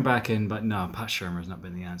him back in, but no, Pat Shurmur's not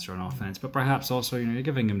been the answer on offense. But perhaps also, you're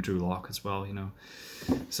giving him Drew Lock as well,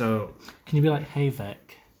 So Can you be like, hey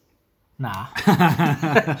Vic? Nah.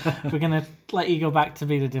 We're gonna let you go back to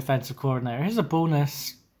be the defensive coordinator. Here's a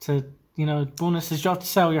bonus to bonus is you have to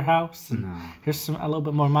sell your house. And here's a little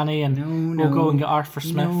bit more money, and we'll go and get Arthur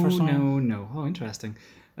Smith or something. No. Oh, interesting.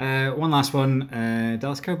 One last one.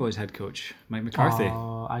 Dallas Cowboys head coach Mike McCarthy.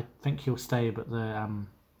 Oh, I think he'll stay, but the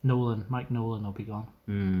Mike Nolan will be gone.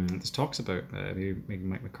 There's talks about maybe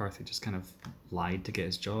Mike McCarthy just kind of lied to get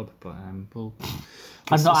his job, but I'm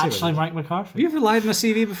not actually Mike McCarthy. Have you ever lied on a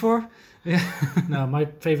CV before? Yeah. No, my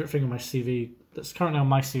favourite thing on my CV, that's currently on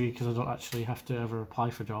my CV because I don't actually have to ever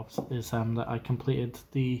apply for jobs, is that I completed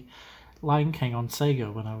the Lion King on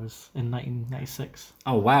Sega when I was in 1996.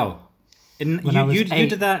 Oh wow! You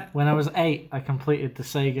did that. When I was 8, I completed the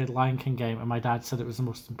Sega Lion King game, and my dad said it was the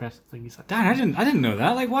most impressive thing he's ever. Dad, I didn't know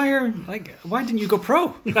that. Why didn't you go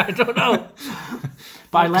pro? I don't know.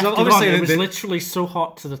 But I left it on. Obviously, It was literally so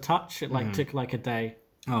hot to the touch. It took like a day.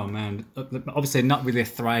 Oh man! Obviously, not really a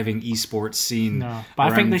thriving esports scene. No,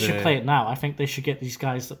 but I think they should play it now. I think they should get these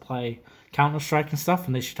guys that play Counter-Strike and stuff,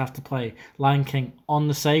 and they should have to play Lion King on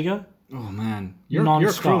the Sega. Oh man, you're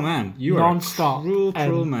a cruel man. You are non-stop. A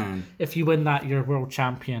cruel man. If you win that, you're world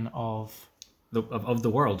champion of the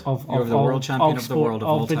world. You're the world champion of the world of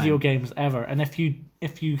all video time. games ever. And if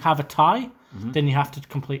you have a tie, then you have to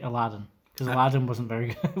complete Aladdin, because Aladdin wasn't very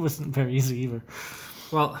good. It wasn't very easy either.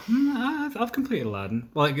 Well, I've completed Aladdin.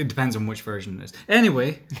 Well, it depends on which version it is.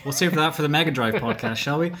 Anyway, we'll save that for the Mega Drive podcast,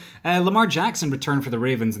 shall we? Lamar Jackson returned for the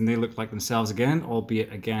Ravens, and they looked like themselves again,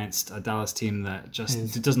 albeit against a Dallas team that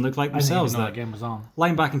just doesn't look like themselves. I didn't even know that game was on.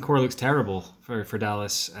 Linebacking core looks terrible for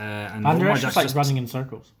Dallas. And they're just like running in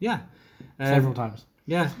circles. Yeah. Several times.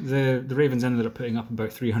 Yeah, the Ravens ended up putting up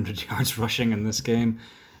about 300 yards rushing in this game,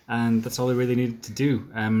 and that's all they really needed to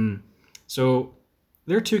do. So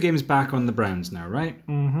they're 2 games back on the Browns now, right?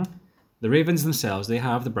 Mm-hmm. The Ravens themselves, they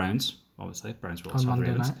have the Browns. Obviously, Browns will also have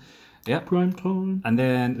Ravens. Night. Yep. Prime time. And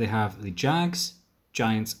then they have the Jags,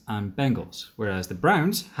 Giants, and Bengals. Whereas the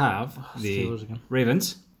Browns have the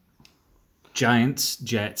Ravens, Giants,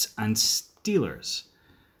 Jets, and Steelers.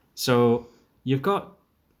 So you've got...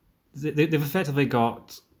 They've effectively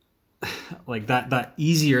got like that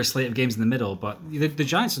easier slate of games in the middle, but the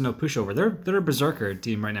Giants are no pushover. They're a berserker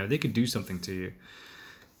team right now. They could do something to you.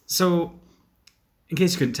 So, in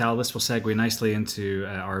case you couldn't tell, this will segue nicely into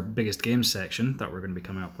our biggest game section that we're going to be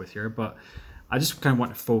coming up with here. But I just kind of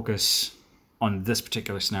want to focus on this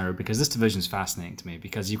particular scenario because this division is fascinating to me.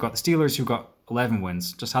 Because you've got the Steelers who got 11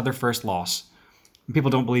 wins, just had their first loss, and people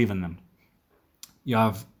don't believe in them. You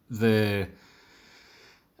have the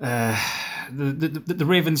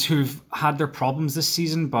Ravens who've had their problems this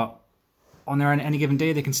season, but on any given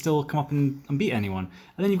day they can still come up and beat anyone.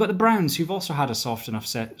 And then you've got the Browns who've also had a soft enough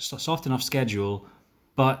schedule,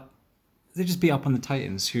 but they just beat up on the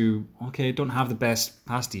Titans who, don't have the best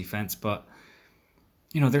pass defense, but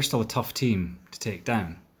they're still a tough team to take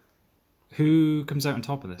down. Who comes out on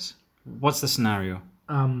top of this? What's the scenario?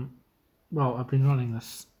 Well, I've been running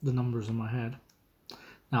the numbers in my head.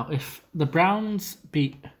 Now, if the Browns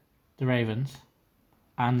beat the Ravens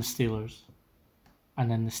and the Steelers, and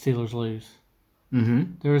then the Steelers lose,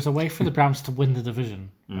 there is a way for the Browns to win the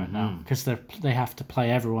division right now because they have to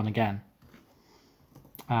play everyone again,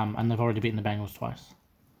 and they've already beaten the Bengals twice.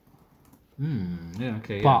 Yeah,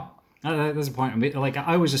 okay. But there's a point. I mean, like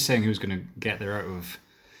I was just saying, who's going to get there out of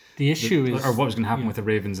the issue is, or what was going to happen with the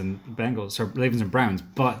Ravens and Bengals, or Ravens and Browns.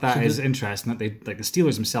 But that is interesting that they like the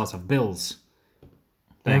Steelers themselves have Bills,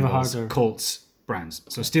 they have a Bengals, harder. Colts, Browns.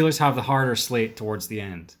 So Steelers have the harder slate towards the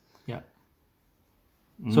end. Yeah.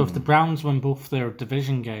 So if the Browns win both their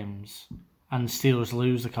division games and the Steelers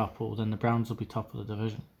lose a couple, then the Browns will be top of the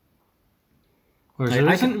division. Whereas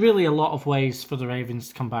there isn't really a lot of ways for the Ravens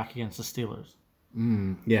to come back against the Steelers.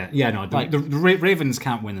 No, the Ravens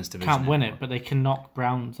can't win this division. Can't win it, but they can knock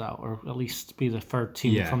Browns out, or at least be the third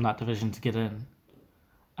team from that division to get in.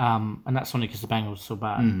 And that's only because the Bengals are so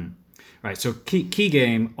bad. Right, so key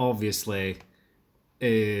game, obviously,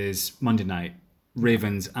 is Monday night,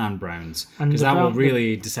 Ravens and Browns. Because that will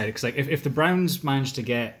really decide it. Because like, if the Browns manage to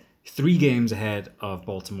get 3 games ahead of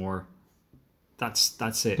Baltimore,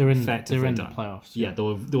 that's it. They're in effectively the playoffs. Yeah,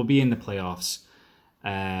 they'll be in the playoffs.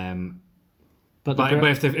 But But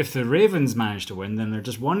if the Ravens manage to win, then they're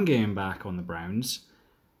just 1 game back on the Browns,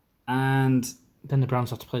 and then the Browns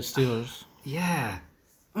have to play Steelers. Yeah.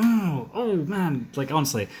 Oh man! Like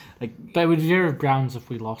honestly, like. But it would be very Browns if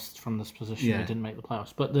we lost from this position. We didn't make the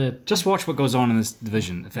playoffs. But just watch what goes on in this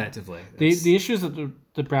division. Effectively, the issue is that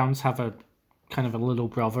the Browns have a kind of a little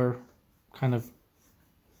brother kind of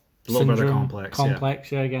little brother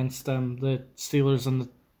complex against the Steelers and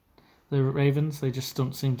the Ravens. They just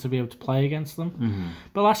don't seem to be able to play against them.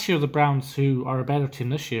 But last year, the Browns, who are a better team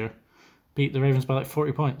this year, beat the Ravens by like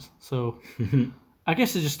 40 points. So I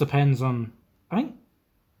guess it just depends on. I think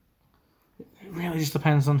it really just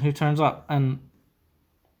depends on who turns up, and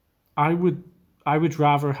I would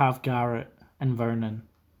rather have Garrett and Vernon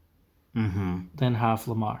than have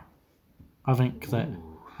Lamar. I think that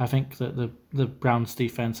the Browns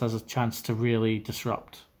defense has a chance to really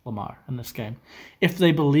disrupt Lamar in this game if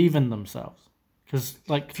they believe in themselves. Because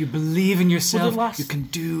like, if you believe in yourself, you can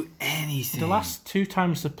do anything. The last 2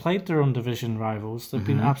 times they've played their own division rivals, they've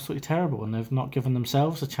been absolutely terrible, and they've not given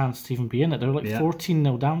themselves a chance to even be in it. They're like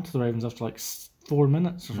 14-0 down to the Ravens after like 4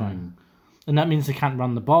 minutes or something. And that means they can't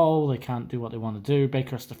run the ball, they can't do what they want to do.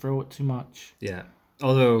 Baker has to throw it too much. Yeah.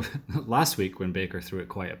 Although last week when Baker threw it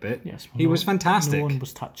quite a bit, he was fantastic. No one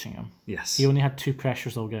was touching him. Yes. He only had 2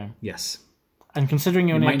 pressures all game. Yes. And considering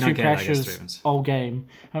he only had 2 pressures all game,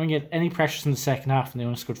 having had any pressures in the second half, and they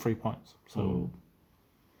only scored 3 points. So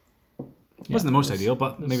it wasn't the most ideal,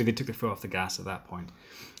 but maybe they took their foot off the gas at that point.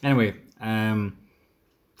 Anyway,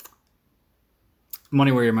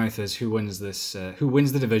 money where your mouth is. Who wins this? Who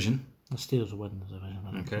wins the division? The Steelers will win the division.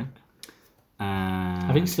 Okay.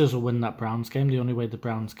 I think Steelers will win that Browns game. The only way the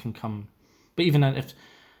Browns can come, but even then, if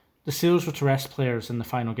the Steelers were to rest players in the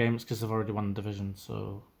final game, it's because they've already won the division.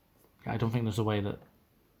 So I don't think there's a way that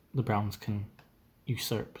the Browns can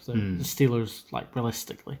usurp the Steelers, like,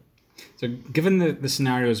 realistically. So given the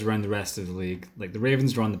scenarios around the rest of the league, like the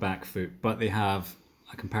Ravens are on the back foot, but they have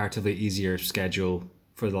a comparatively easier schedule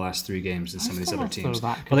for the last 3 games than some of these other teams.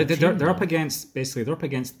 But they're up against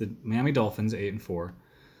the Miami Dolphins 8-4,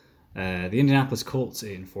 the Indianapolis Colts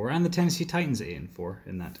 8-4, and the Tennessee Titans 8-4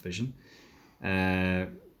 in that division.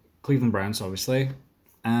 Cleveland Browns, obviously,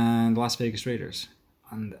 and Las Vegas Raiders.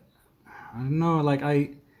 And I don't know, like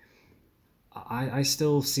I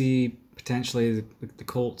still see potentially the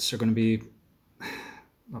Colts are going to be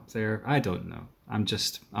up there. I don't know.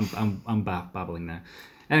 I'm babbling now.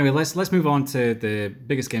 Anyway, let's move on to the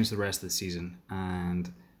biggest games of the rest of the season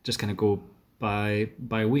and just kind of go by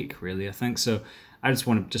week, really. I think so. I just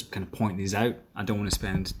want to just kind of point these out. I don't want to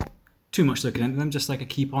spend too much looking into them. Just like a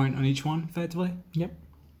key point on each one, effectively. Yep.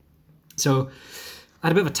 So I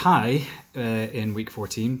had a bit of a tie in week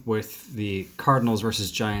 14 with the Cardinals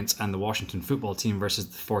versus Giants and the Washington football team versus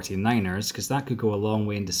the 49ers, because that could go a long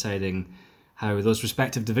way in deciding how those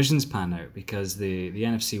respective divisions pan out, because the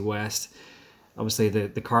NFC West, obviously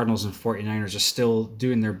the Cardinals and 49ers are still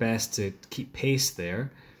doing their best to keep pace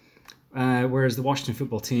there, whereas the Washington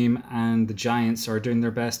football team and the Giants are doing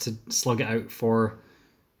their best to slug it out for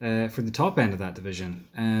the top end of that division.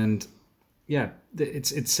 And yeah,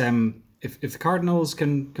 it's if the Cardinals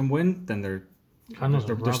can win, then they're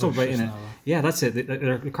still right in it. Yeah, that's it.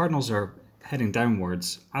 The Cardinals are heading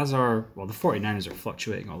downwards, as are, well, the 49ers are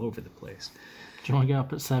fluctuating all over the place. Do you want to get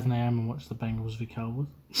up at 7 a.m. and watch the Bengals v Cowboys?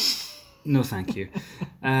 No, thank you.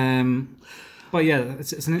 But yeah,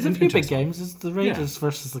 it's an There's a few big interesting. games. There's the Raiders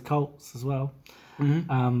versus the Colts as well.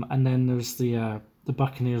 And then there's the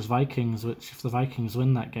Buccaneers Vikings, which if the Vikings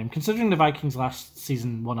win that game, considering the Vikings last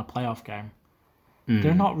season won a playoff game,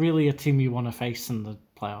 they're not really a team you want to face in the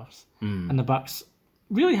playoffs. And the Bucks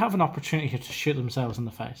really have an opportunity here to shoot themselves in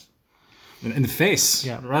the face. In the face,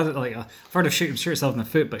 Yeah. rather like part of shoot yourself in the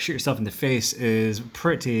foot, but shoot yourself in the face is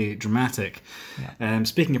pretty dramatic.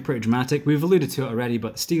 Speaking of pretty dramatic, we've alluded to it already,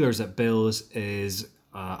 but Steelers at Bills is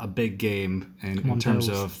a big game in terms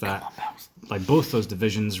Bills. of that, like both those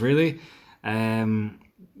divisions really,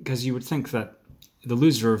 because you would think that the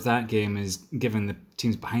loser of that game is giving the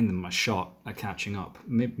teams behind them a shot at catching up.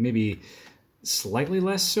 Maybe slightly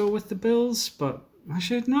less so with the Bills, but.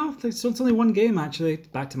 Actually, no. It's only one game, actually.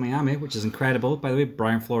 Back to Miami, which is incredible. By the way,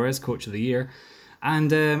 Brian Flores, Coach of the Year.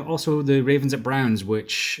 And also the Ravens at Browns,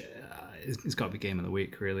 which it's got to be game of the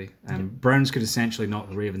week, really. Browns could essentially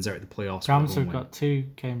knock the Ravens out of the playoffs. Browns have got 2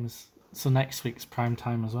 games, so next week's prime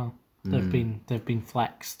time as well. They've been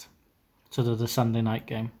flexed, so they're the Sunday night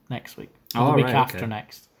game next week. Or the week after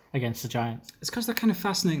next against the Giants. It's because they're kind of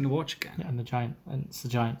fascinating to watch again. Yeah, and it's the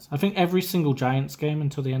Giants. I think every single Giants game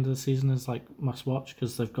until the end of the season is like must watch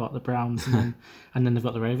because they've got the Browns and then they've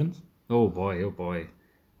got the Ravens. Oh boy.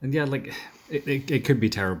 And yeah, like it could be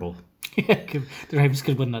terrible. Yeah, the Ravens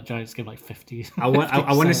could win that Giants game like 50. I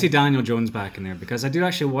want to see Daniel Jones back in there because I do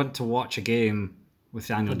actually want to watch a game with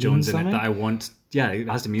Daniel Jones in it that I want. Yeah, it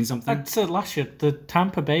has to mean something. I'd say last year, the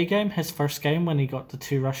Tampa Bay game, his first game when he got the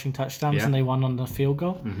 2 rushing touchdowns and they won on the field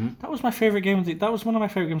goal. That was my favourite game. That was one of my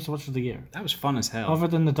favourite games to watch of the year. That was fun as hell. Other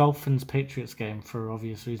than the Dolphins-Patriots game for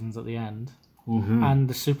obvious reasons at the end. And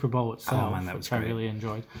the Super Bowl itself, man, that was which great. I really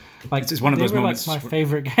enjoyed. Like It's one of those they were moments like my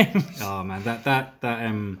favourite games. Oh man, that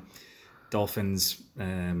Dolphins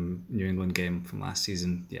New England game from last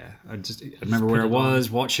season. Yeah, I remember where I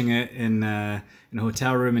was watching it in a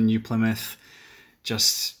hotel room in New Plymouth,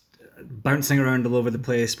 just bouncing around all over the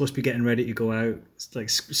place. Supposed to be getting ready to go out, like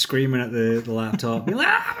screaming at the laptop. Being like,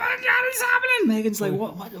 oh my God, what's happening? Megan's like,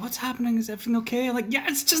 what's happening? Is everything okay? I'm like, yeah,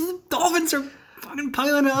 it's just the Dolphins are fucking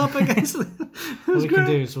piling it up against. What we can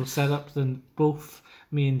do is we'll set up both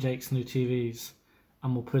me and Jake's new TVs.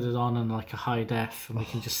 And we'll put it on in like a high def, and we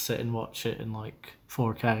can just sit and watch it in like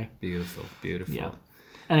 4K. Beautiful. Yeah.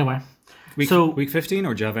 Anyway, week 15,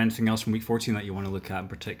 or do you have anything else from week 14 that you want to look at in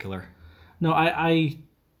particular? No, I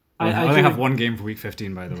only have one game for week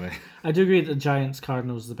 15, by the way. I do agree that the Giants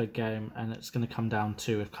Cardinals is the big game, and it's going to come down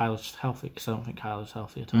to if Kyler's healthy, because I don't think Kyler's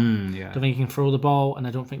healthy at all. Yeah. I don't think he can throw the ball, and I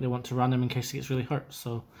don't think they want to run him in case he gets really hurt.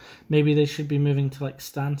 So maybe they should be moving to like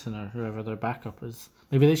Stanton or whoever their backup is.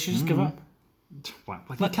 Maybe they should just give up.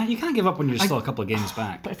 You can't give up when you're still a couple of games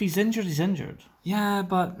back. But if he's injured, he's injured. Yeah,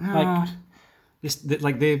 but it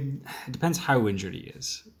depends how injured he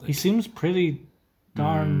is. He seems pretty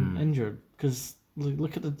darn injured because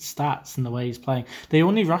look at the stats and the way he's playing. They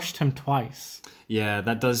only rushed him twice. Yeah,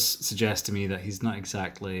 that does suggest to me that he's not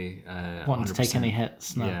exactly wanting to take any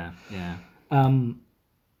hits. No. Yeah.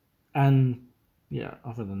 And yeah,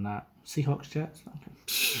 other than that, Seahawks Jets. Okay.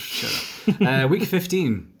 Shut up. Week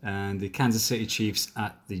 15, and the Kansas City Chiefs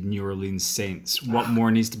at the New Orleans Saints. What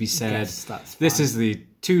more needs to be said? Yes, that's This fine. is the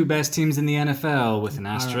 2 best teams in the NFL with an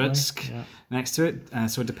asterisk next to it.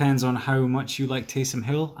 So it depends on how much you like Taysom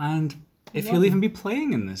Hill and if he'll even be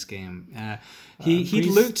playing in this game. He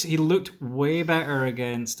looked way better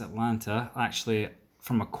against Atlanta, actually,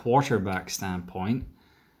 from a quarterback standpoint.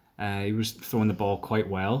 He was throwing the ball quite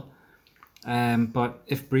well. But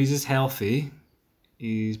if Breeze is healthy,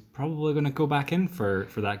 he's probably going to go back in for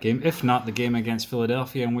that game. If not, the game against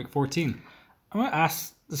Philadelphia in week 14. I'm going to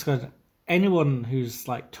ask this question. Anyone who's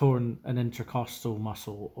like torn an intercostal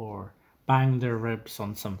muscle or banged their ribs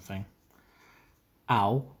on something.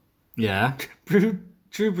 Ow. Yeah. Drew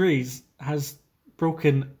Brees has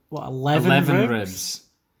broken, 11 ribs.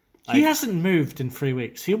 He hasn't moved in 3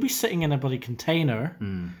 weeks. He'll be sitting in a bloody container,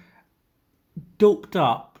 doped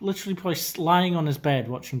up, literally probably lying on his bed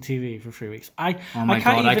watching TV for 3 weeks. Oh my I can't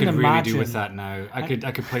God, I even could imagine, really do with that now. I could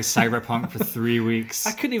play Cyberpunk for 3 weeks.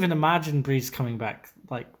 I couldn't even imagine Breeze coming back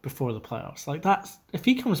like before the playoffs. Like that's if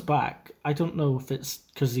he comes back, I don't know if it's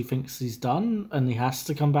because he thinks he's done and he has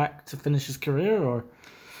to come back to finish his career, or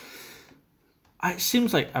it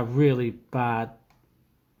seems like a really bad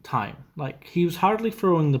time. Like he was hardly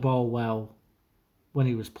throwing the ball well when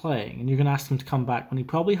he was playing, and you're going to ask him to come back when he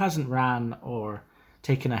probably hasn't ran or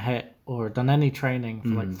taken a hit or done any training for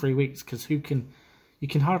like 3 weeks, because you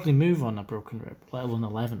can hardly move on a broken rib, let alone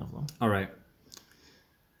 11 of them. All right.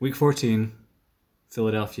 Week 14,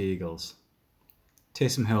 Philadelphia Eagles.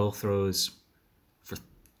 Taysom Hill throws for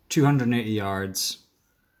 280 yards,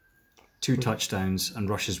 2 touchdowns, and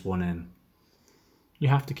rushes 1 in. You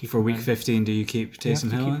have to keep For him week in. 15, do you keep You have Taysom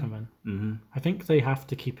to Hill keep in? him in. I think they have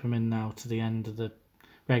to keep him in now to the end of the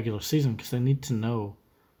regular season because they need to know,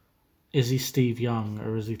 is he Steve Young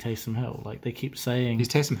or is he Taysom Hill? Like they keep saying, He's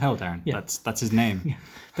Taysom Hill, Darren. Yeah. That's his name.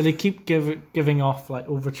 but they keep giving off like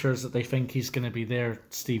overtures that they think he's going to be their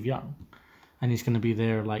Steve Young, and he's going to be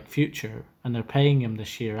their like future, and they're paying him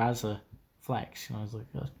this year as a flex, as like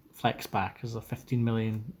a flex back, as a $15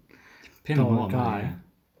 million Paying him a lot of guy. money,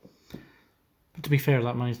 yeah. But to be fair,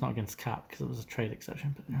 that money's not against cap because it was a trade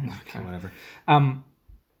exception. But Okay, whatever.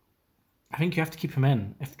 I think you have to keep him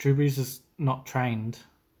in. If Drew Brees is not trained,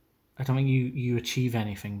 I don't think you achieve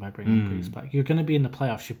anything by bringing Brees back. You're going to be in the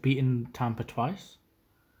playoffs. You've beaten Tampa twice,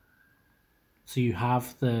 so you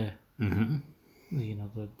have the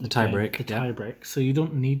tie break. the tie break. So you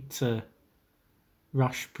don't need to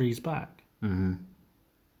rush Brees back.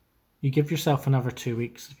 You give yourself another 2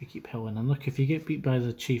 weeks if you keep Hill in. And look, if you get beat by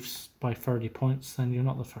the Chiefs by 30 points, then you're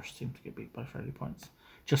not the first team to get beat by 30 points.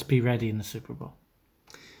 Just be ready in the Super Bowl.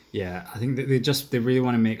 Yeah, I think that they really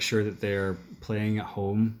want to make sure that they're playing at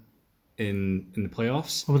home in the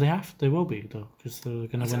playoffs. Well, they will be though, because they're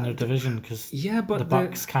going to win their division. Because but the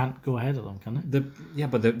Bucks can't go ahead of them, can they?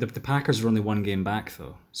 The Packers are only 1 game back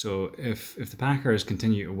though. So if the Packers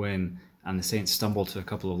continue to win and the Saints stumble to a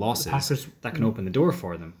couple of losses, that can open the door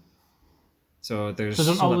for them. So there's So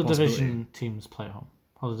don't still all that the possibility. division teams play at home?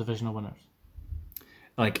 All the divisional winners?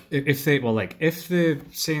 Like if the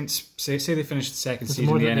Saints say they finish the second seed in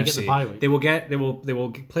more the than they get NFC, the bye week. they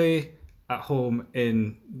will play at home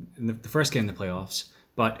in the first game of the playoffs.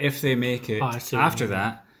 But if they make it I see what you after mean.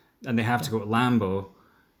 that and they have to go to Lambeau,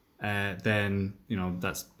 then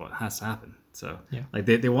that's what has to happen. So Yeah. like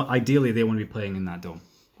they want ideally they want to be playing in that dome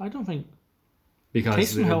I don't think because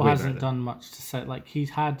Taysom they're Hill way hasn't better. done much to say. Like he's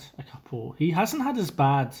had a couple. He hasn't had as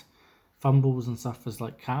bad fumbles and stuff as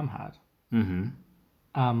like Cam had.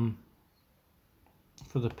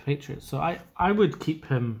 For the Patriots, so I would keep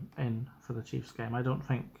him in for the Chiefs game. I don't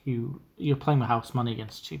think you're playing the house money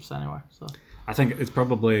against the Chiefs anyway. So I think it's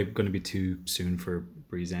probably going to be too soon for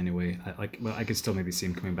Breeze anyway. I could still maybe see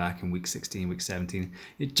him coming back in week 16, week 17.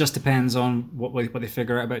 It just depends on what they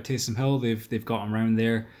figure out about Taysom Hill. They've got him around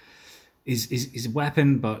there. He's a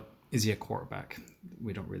weapon, but is he a quarterback?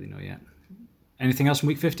 We don't really know yet. Anything else from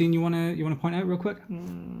week 15 you want to point out real quick?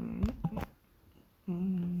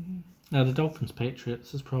 now the Dolphins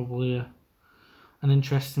Patriots is probably an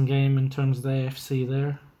interesting game in terms of the AFC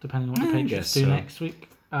there, depending on what the I Patriots guess do so. next week.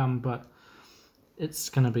 But it's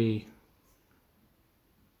gonna be.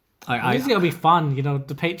 I think it'll be fun,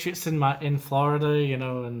 the Patriots in Florida,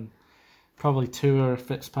 and probably Tua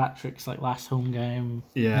Fitzpatrick's like last home game.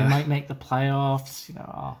 Yeah. They might make the playoffs.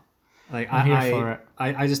 Like I'm here for it.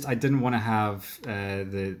 I didn't want to have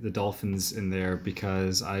the Dolphins in there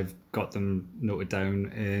because I've got them noted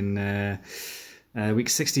down in week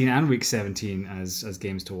 16 and week 17 as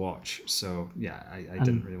games to watch. So yeah, I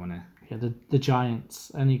didn't really want to. Yeah, the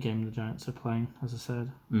Giants. Any game the Giants are playing, as I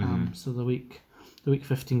said. So the week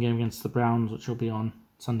 15 game against the Browns, which will be on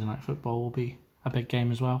Sunday Night Football, will be a big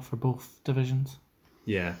game as well for both divisions.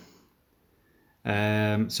 Yeah.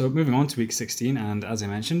 So moving on to week 16, and as I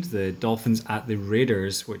mentioned, the Dolphins at the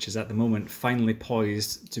Raiders, which is at the moment finally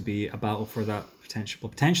poised to be a battle for that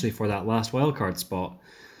potentially for that last wildcard spot.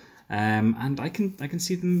 And I can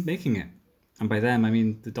see them making it. And by them, I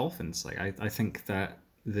mean the Dolphins. Like I think that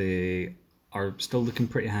they are still looking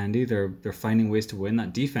pretty handy. They're finding ways to win.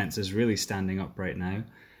 That defense is really standing up right now.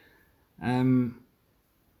 And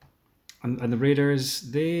the Raiders,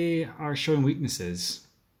 they are showing weaknesses.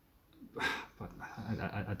 But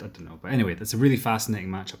I don't know. But anyway, that's a really fascinating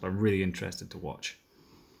matchup. I'm really interested to watch.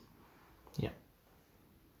 Yeah.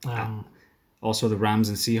 Also, the Rams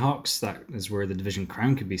and Seahawks, that is where the division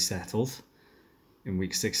crown could be settled in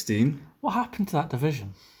week 16. What happened to that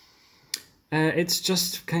division? It's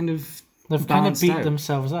just kind of They've kind of balanced beat out.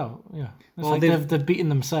 themselves out. Yeah, it's Well, like they've beaten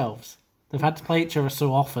themselves. They've had to play each other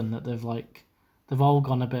so often that they've all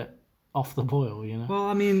gone a bit off the boil. Well,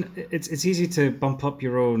 I mean, it's easy to bump up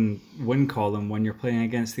your own win column when you're playing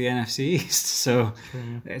against the NFC East, so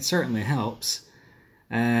it certainly helps.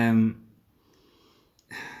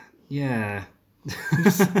 Yeah.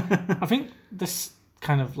 I think this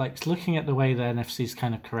kind of like looking at the way the NFC's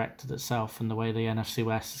kind of corrected itself and the way the NFC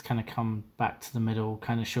West has kind of come back to the middle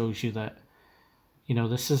kind of shows you that,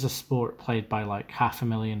 this is a sport played by like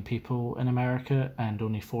 500,000 people in America and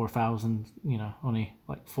only 4,000, only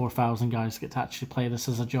like 4,000 guys get to actually play this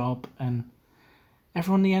as a job, and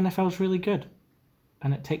everyone in the NFL is really good.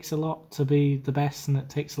 And it takes a lot to be the best and it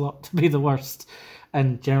takes a lot to be the worst.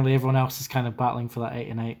 And generally everyone else is kind of battling for that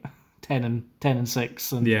 8-8 10 and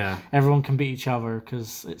 6, and Yeah. everyone can beat each other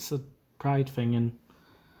because it's a pride thing, and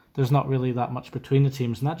there's not really that much between the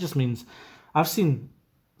teams, and that just means I've seen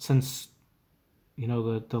since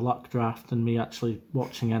the luck draft and me actually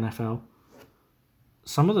watching NFL.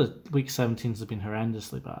 Some of the week 17s have been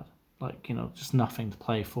horrendously bad. Like, just nothing to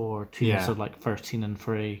play for. Teams are like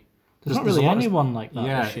 13-3. There's not really anyone like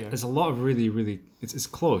that this year. There's a lot of really it's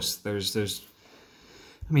close. There's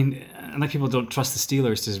I mean, and like people don't trust the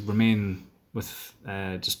Steelers to remain with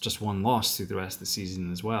just one loss through the rest of the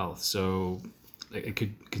season as well. So it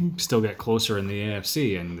could still get closer in the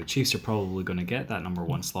AFC, and the Chiefs are probably going to get that number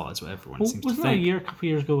one slot, is what everyone seems to think. Wasn't there a couple of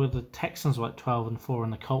years ago where the Texans were like 12-4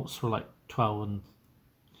 and the Colts were like 11-5,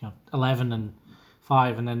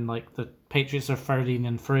 and then like the Patriots are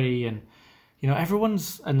 13-3, and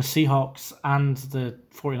everyone's, and the Seahawks and the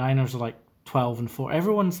 49ers are like 12-4.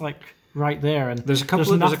 Everyone's like right there, and there's a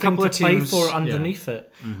couple of to play teams for underneath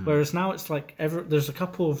it. Mm-hmm. Whereas now it's like there's a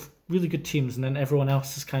couple of really good teams, and then everyone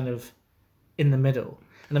else is kind of in the middle.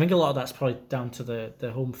 And I think a lot of that's probably down to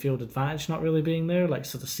the home field advantage not really being there. Like,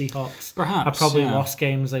 so the Seahawks have probably lost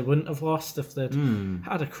games they wouldn't have lost if they'd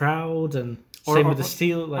had a crowd, and same with the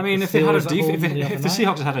Steelers. Like, I mean, if the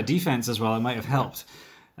Seahawks had a defense as well, it might have helped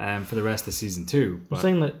for the rest of the season too. But... I'm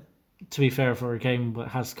saying that, to be fair, for a game that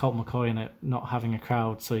has Colt McCoy in it, not having a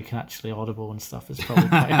crowd so you can actually audible and stuff is probably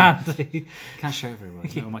quite handy. Can't shout very well.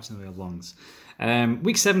 Not much in the way of lungs.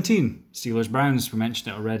 Week 17, Steelers-Browns, we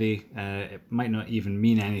mentioned it already. It might not even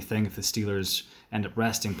mean anything if the Steelers end up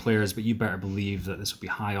resting players, but you better believe that this will be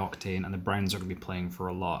high octane, and the Browns are going to be playing for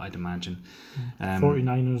a lot, I'd imagine.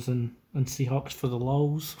 49ers and Seahawks for the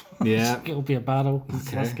lows. Yeah. It'll be a battle.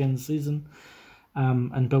 It's last game of the season.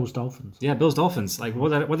 And Bills-Dolphins. Yeah, Bills-Dolphins. Like, what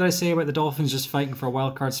did I say about the Dolphins just fighting for a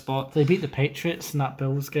wild card spot? They beat the Patriots in that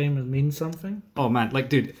Bills game. It means something. Oh man, like,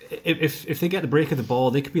 dude, if they get the break of the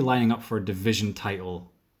ball, they could be lining up for a division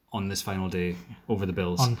title on this final day over the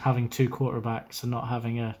Bills. On having two quarterbacks and not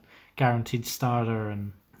having a guaranteed starter,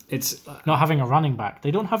 and it's not having a running back.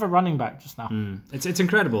 They don't have a running back just now. It's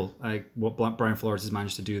incredible, like, what Brian Flores has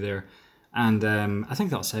managed to do there. And I think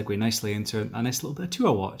that'll segue nicely into a nice little bit of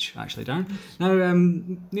Tua watch, actually, Darren. Now,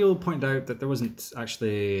 Neil pointed out that there wasn't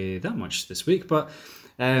actually that much this week, but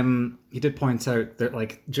he did point out that,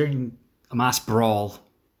 like, during a mass brawl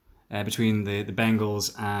between the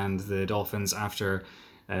Bengals and the Dolphins after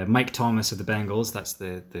Mike Thomas of the Bengals, that's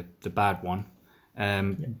the bad one,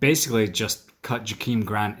 basically just cut Jakeem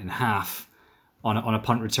Grant in half on a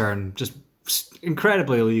punt return, just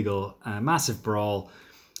incredibly illegal, massive brawl.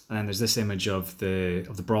 And then there's this image of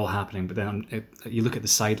the brawl happening, but then you look at the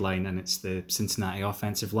sideline and it's the Cincinnati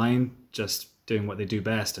offensive line just doing what they do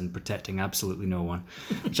best and protecting absolutely no one,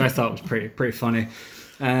 which I thought was pretty funny.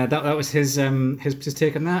 That was his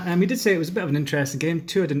take on that. He did say it was a bit of an interesting game.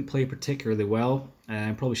 Tua didn't play particularly well.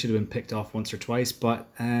 Probably should have been picked off once or twice, but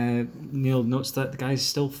Neil notes that the guy's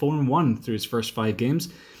still 4-1 through his first 5 games.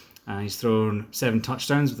 He's thrown 7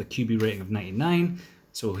 touchdowns with a QB rating of 99.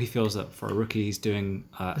 So he feels that for a rookie, he's doing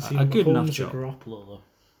a good enough job. Garoppolo, though?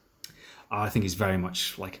 I think he's very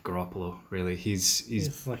much like a Garoppolo, really.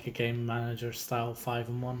 He's like a game manager style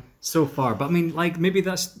 5-1 so far. But I mean, like, maybe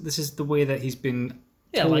this is the way that he's been.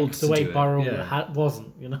 Yeah, told like the to way do Burrow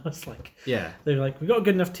wasn't. It's like they're like, we got a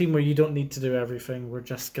good enough team where you don't need to do everything. We're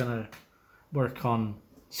just gonna work on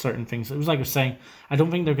certain things. It was like I was saying. I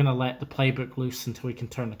don't think they're gonna let the playbook loose until we can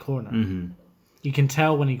turn the corner. Mm-hmm. You can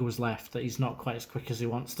tell when he goes left that he's not quite as quick as he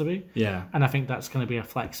wants to be. Yeah. And I think that's going to be a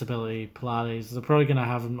flexibility Pilates. They're probably going to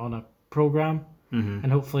have him on a program. Mm-hmm.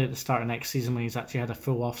 And hopefully at the start of next season, when he's actually had a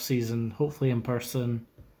full off season, hopefully in person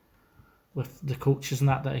with the coaches and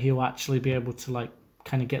that he'll actually be able to, like,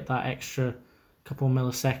 kind of get that extra couple of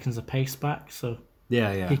milliseconds of pace back. So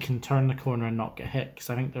he can turn the corner and not get hit. Because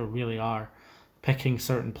I think they really are picking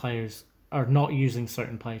certain players or not using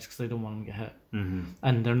certain players because they don't want them to get hit. Mm-hmm.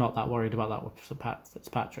 And they're not that worried about that with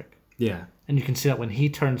Fitzpatrick. Yeah. And you can see that when he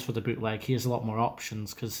turns for the bootleg, he has a lot more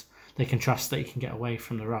options because they can trust that he can get away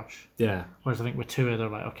from the rush. Yeah. Whereas I think with Tua, they're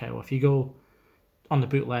like, okay, well, if you go on the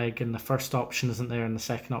bootleg and the first option isn't there and the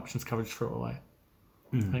second option's coverage, throw it away.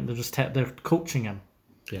 Mm. I think they're just they're coaching him.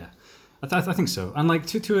 Yeah. I think so. And like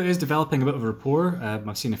Tua is developing a bit of a rapport.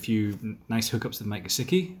 I've seen a few nice hookups with Mike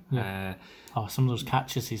Gesicki. Yeah. Some of those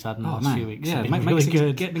catches he's had in the last few weeks have been Mike really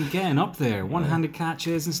good. Getting up there. One-handed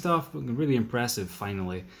catches and stuff. Really impressive,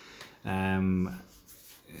 finally.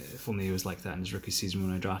 If only he was like that in his rookie season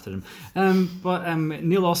when I drafted him. But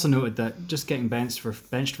Neil also noted that just getting benched for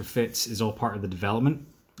Fitz is all part of the development.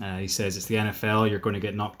 He says it's the NFL. You're going to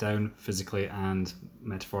get knocked down physically and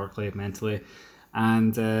metaphorically, mentally.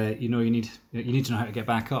 and you need to know how to get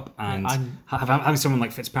back up. And having someone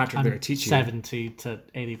like Fitzpatrick there to teach you. 70 to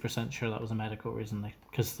 80% sure that was a medical reason,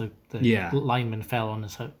 because the lineman fell on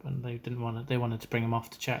his hip, and they wanted to bring him off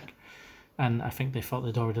to check, and I think they thought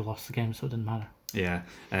they'd already lost the game, so it didn't matter. Yeah.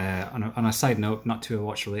 On a side note, not too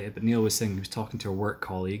watch related, but Neil was saying he was talking to a work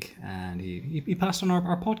colleague, and he passed on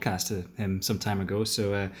our podcast to him some time ago.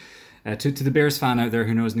 So to the Bears fan out there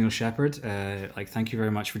who knows Neil Shepherd, thank you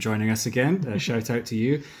very much for joining us again. Shout out to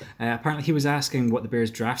you. Apparently he was asking what the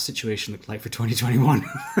Bears draft situation looked like for 2021.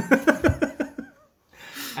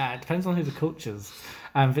 It depends on who the coach is.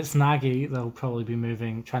 If it's Nagy, they'll probably be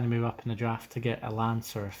trying to move up in the draft to get a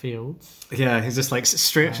Lance or a Fields. Yeah, he's just like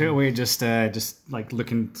straight away, just like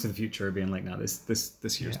looking to the future, being like, "No,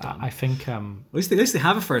 this year's done." I think at least they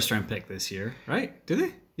have a first round pick this year, right? Do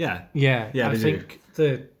they? Yeah. I think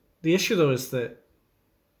the issue though is that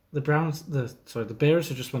the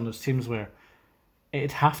Bears are just one of those teams where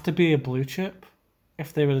it'd have to be a blue chip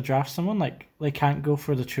if they were to draft someone. Like, they can't go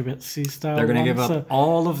for the Trubisky style. They're going to give up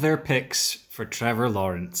all of their picks for Trevor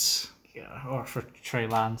Lawrence. Yeah, or for Trey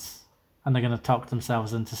Lance. And they're going to talk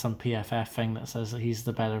themselves into some PFF thing that says that he's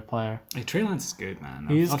the better player. Hey, Trey Lance is good, man.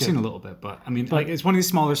 I've seen a little bit, but I mean, it's one of these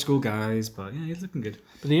smaller school guys, but yeah, he's looking good.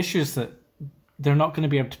 But the issue is that they're not going to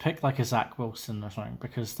be able to pick like a Zach Wilson or something,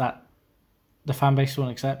 because the fan base won't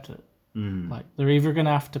accept it. Like, they're either going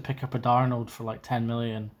to have to pick up a Darnold for like 10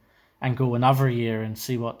 million and go another year and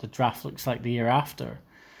see what the draft looks like the year after,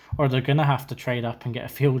 or they're going to have to trade up and get a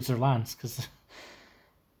Fields or Lance, because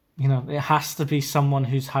it has to be someone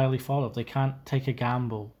who's highly thought of. They can't take a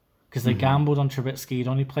gamble, because they gambled on Trubisky. He'd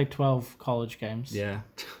only played 12 college games. Yeah,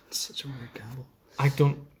 it's such a weird gamble.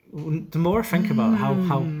 The more I think about how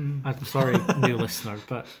I'm sorry, new listener,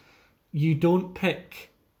 but you don't pick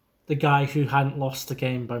the guy who hadn't lost a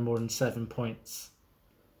game by more than 7 points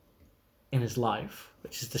in his life,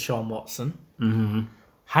 which is Deshaun Watson. Mm-hmm.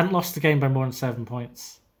 Hadn't lost a game by more than 7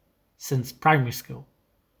 points since primary school.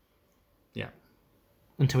 Yeah.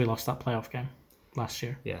 Until he lost that playoff game last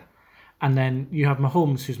year. Yeah. And then you have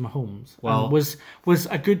Mahomes, who's Mahomes. Well, was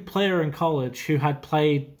a good player in college who had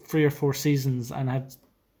played 3 or 4 seasons and had.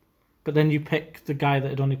 But then you pick the guy that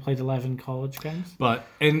had only played 11 college games. But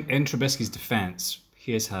in Trubisky's defense,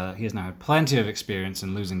 he has now had plenty of experience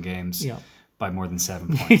in losing games. Yeah. By more than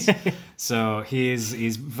 7 points. So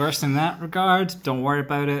he's versed in that regard. Don't worry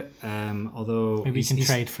about it. Although maybe you can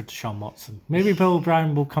trade for Deshaun Watson. Maybe Bill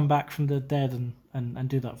Brown will come back from the dead and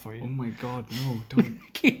do that for you. Oh my God, no! Don't.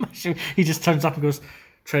 He just turns up and goes,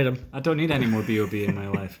 trade him. I don't need any more B.O.B. in my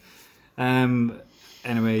life.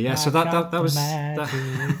 Anyway, yeah. So that was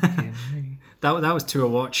that was to a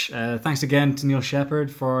watch. Thanks again to Neil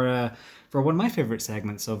Shepherd for one of my favourite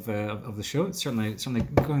segments of the show. It's certainly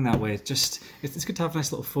going that way. It's good to have a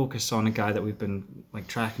nice little focus on a guy that we've been like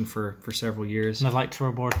tracking for several years. And I'd like to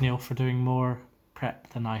reward Neil for doing more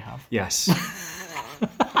prep than I have. Yes.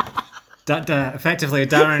 Effectively,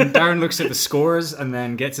 Darren looks at the scores and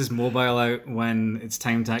then gets his mobile out when it's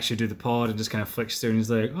time to actually do the pod and just kind of flicks through and he's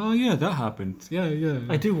like, "Oh yeah, that happened. Yeah."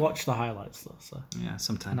 I do watch the highlights though, so yeah,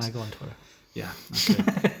 sometimes. And I go on Twitter. Yeah.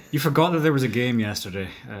 Okay. You forgot that there was a game yesterday.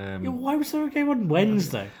 Why was there a game on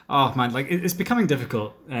Wednesday? Oh man, like it's becoming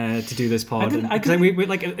difficult to do this pod. I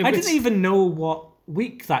didn't even know what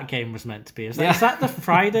week that game was meant to be. Is that the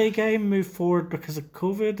Friday game moved forward because of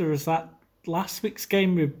COVID, or is that last week's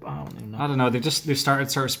game moved? I don't even know. I don't know. They've started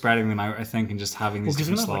sort of spreading them out, I think, and just having these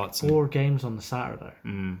different slots. Like 4 games on the Saturday.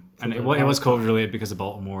 And it was COVID related because of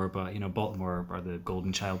Baltimore, but Baltimore are the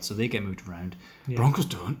golden child, so they get moved around. Yeah. Broncos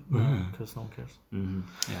don't, because no one cares.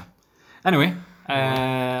 Yeah. Anyway,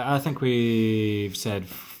 I think we've said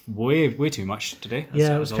way too much today.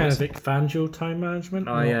 It was kind of Vic Fangio time management.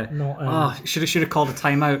 Should have called a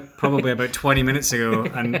timeout probably about 20 minutes ago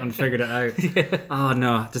and figured it out. Yeah. Oh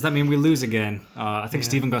no, does that mean we lose again? I think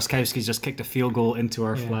Stephen Gostkowski's just kicked a field goal into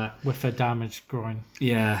our flat with a damaged groin.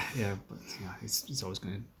 Yeah, but he's always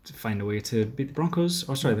going to find a way to beat the Broncos.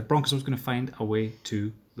 The Broncos are always going to find a way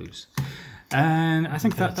to lose. And I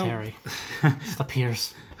think that Terry, it's the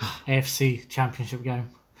Pierce AFC Championship game.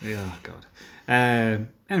 Yeah, God.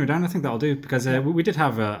 Anyway, Dan, I think that'll do, because we did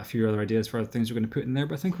have a few other ideas for other things we're going to put in there,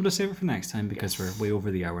 but I think we'll just save it for next time because we're way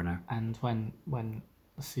over the hour now. And when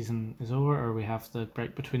the season is over, or we have the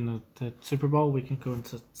break between the Super Bowl, we can go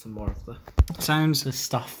into some more of the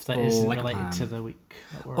stuff that isn't related to the week.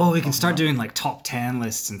 We can start doing like top 10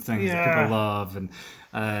 lists and things that people love, and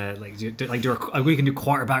we can do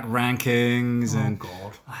quarterback rankings.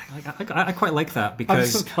 God. I quite like that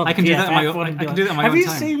because I can do that on my own. I can do that on my own time.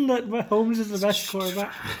 Have you seen that Mahomes is the best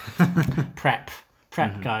quarterback? Prep,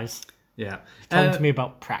 guys. Yeah. Talking to me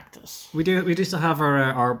about practice. We do still have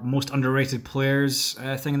our most underrated players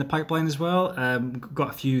thing in the pipeline as well. Got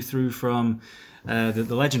a few through from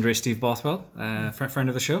the legendary Steve Bothwell, friend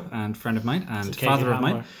of the show and friend of mine and father of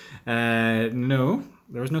mine. No,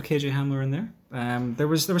 there was no KJ Hamler in there. There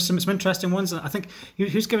was some interesting ones. I think he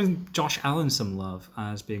was giving Josh Allen some love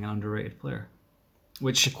as being an underrated player,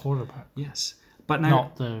 which The quarterback, yes, but now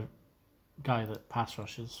not the guy that pass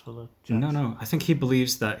rushes for the Jets. no. I think he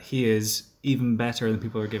believes that he is even better than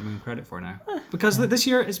people are giving him credit for now. Because this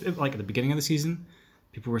year, is like at the beginning of the season,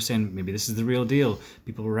 people were saying maybe this is the real deal.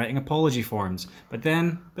 People were writing apology forms, but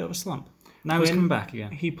then a bit of a slump. Now he's coming back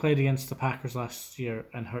again. He played against the Packers last year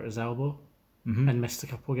and hurt his elbow and missed a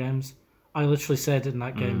couple of games. I literally said in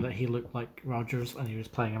that game that he looked like Rodgers and he was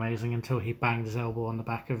playing amazing until he banged his elbow on the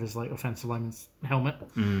back of his offensive lineman's helmet.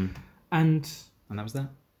 And that was that.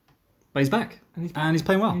 But he's back. And he's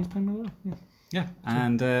playing well. He's playing really well, yeah. Yeah,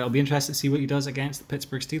 and I'll be interested to see what he does against the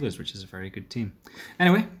Pittsburgh Steelers, which is a very good team.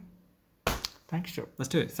 Anyway, thanks, Joe. Let's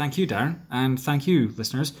do it. Thank you, Darren, and thank you,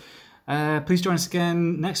 listeners. Please join us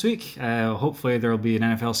again next week. Hopefully there will be an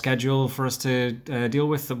NFL schedule for us to deal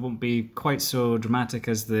with that won't be quite so dramatic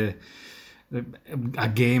as a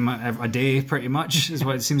game a day, pretty much, is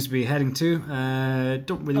what it seems to be heading to.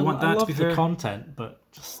 Don't really want that, to be fair. I love the content, but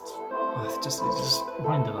just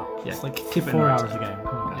wind it up. Yeah, it's like keep it 4 hours a game. Come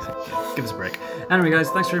on, guys. Yeah, give us a break. Anyway, guys,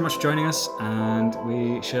 thanks very much for joining us, and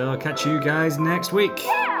we shall catch you guys next week.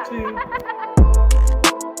 See you.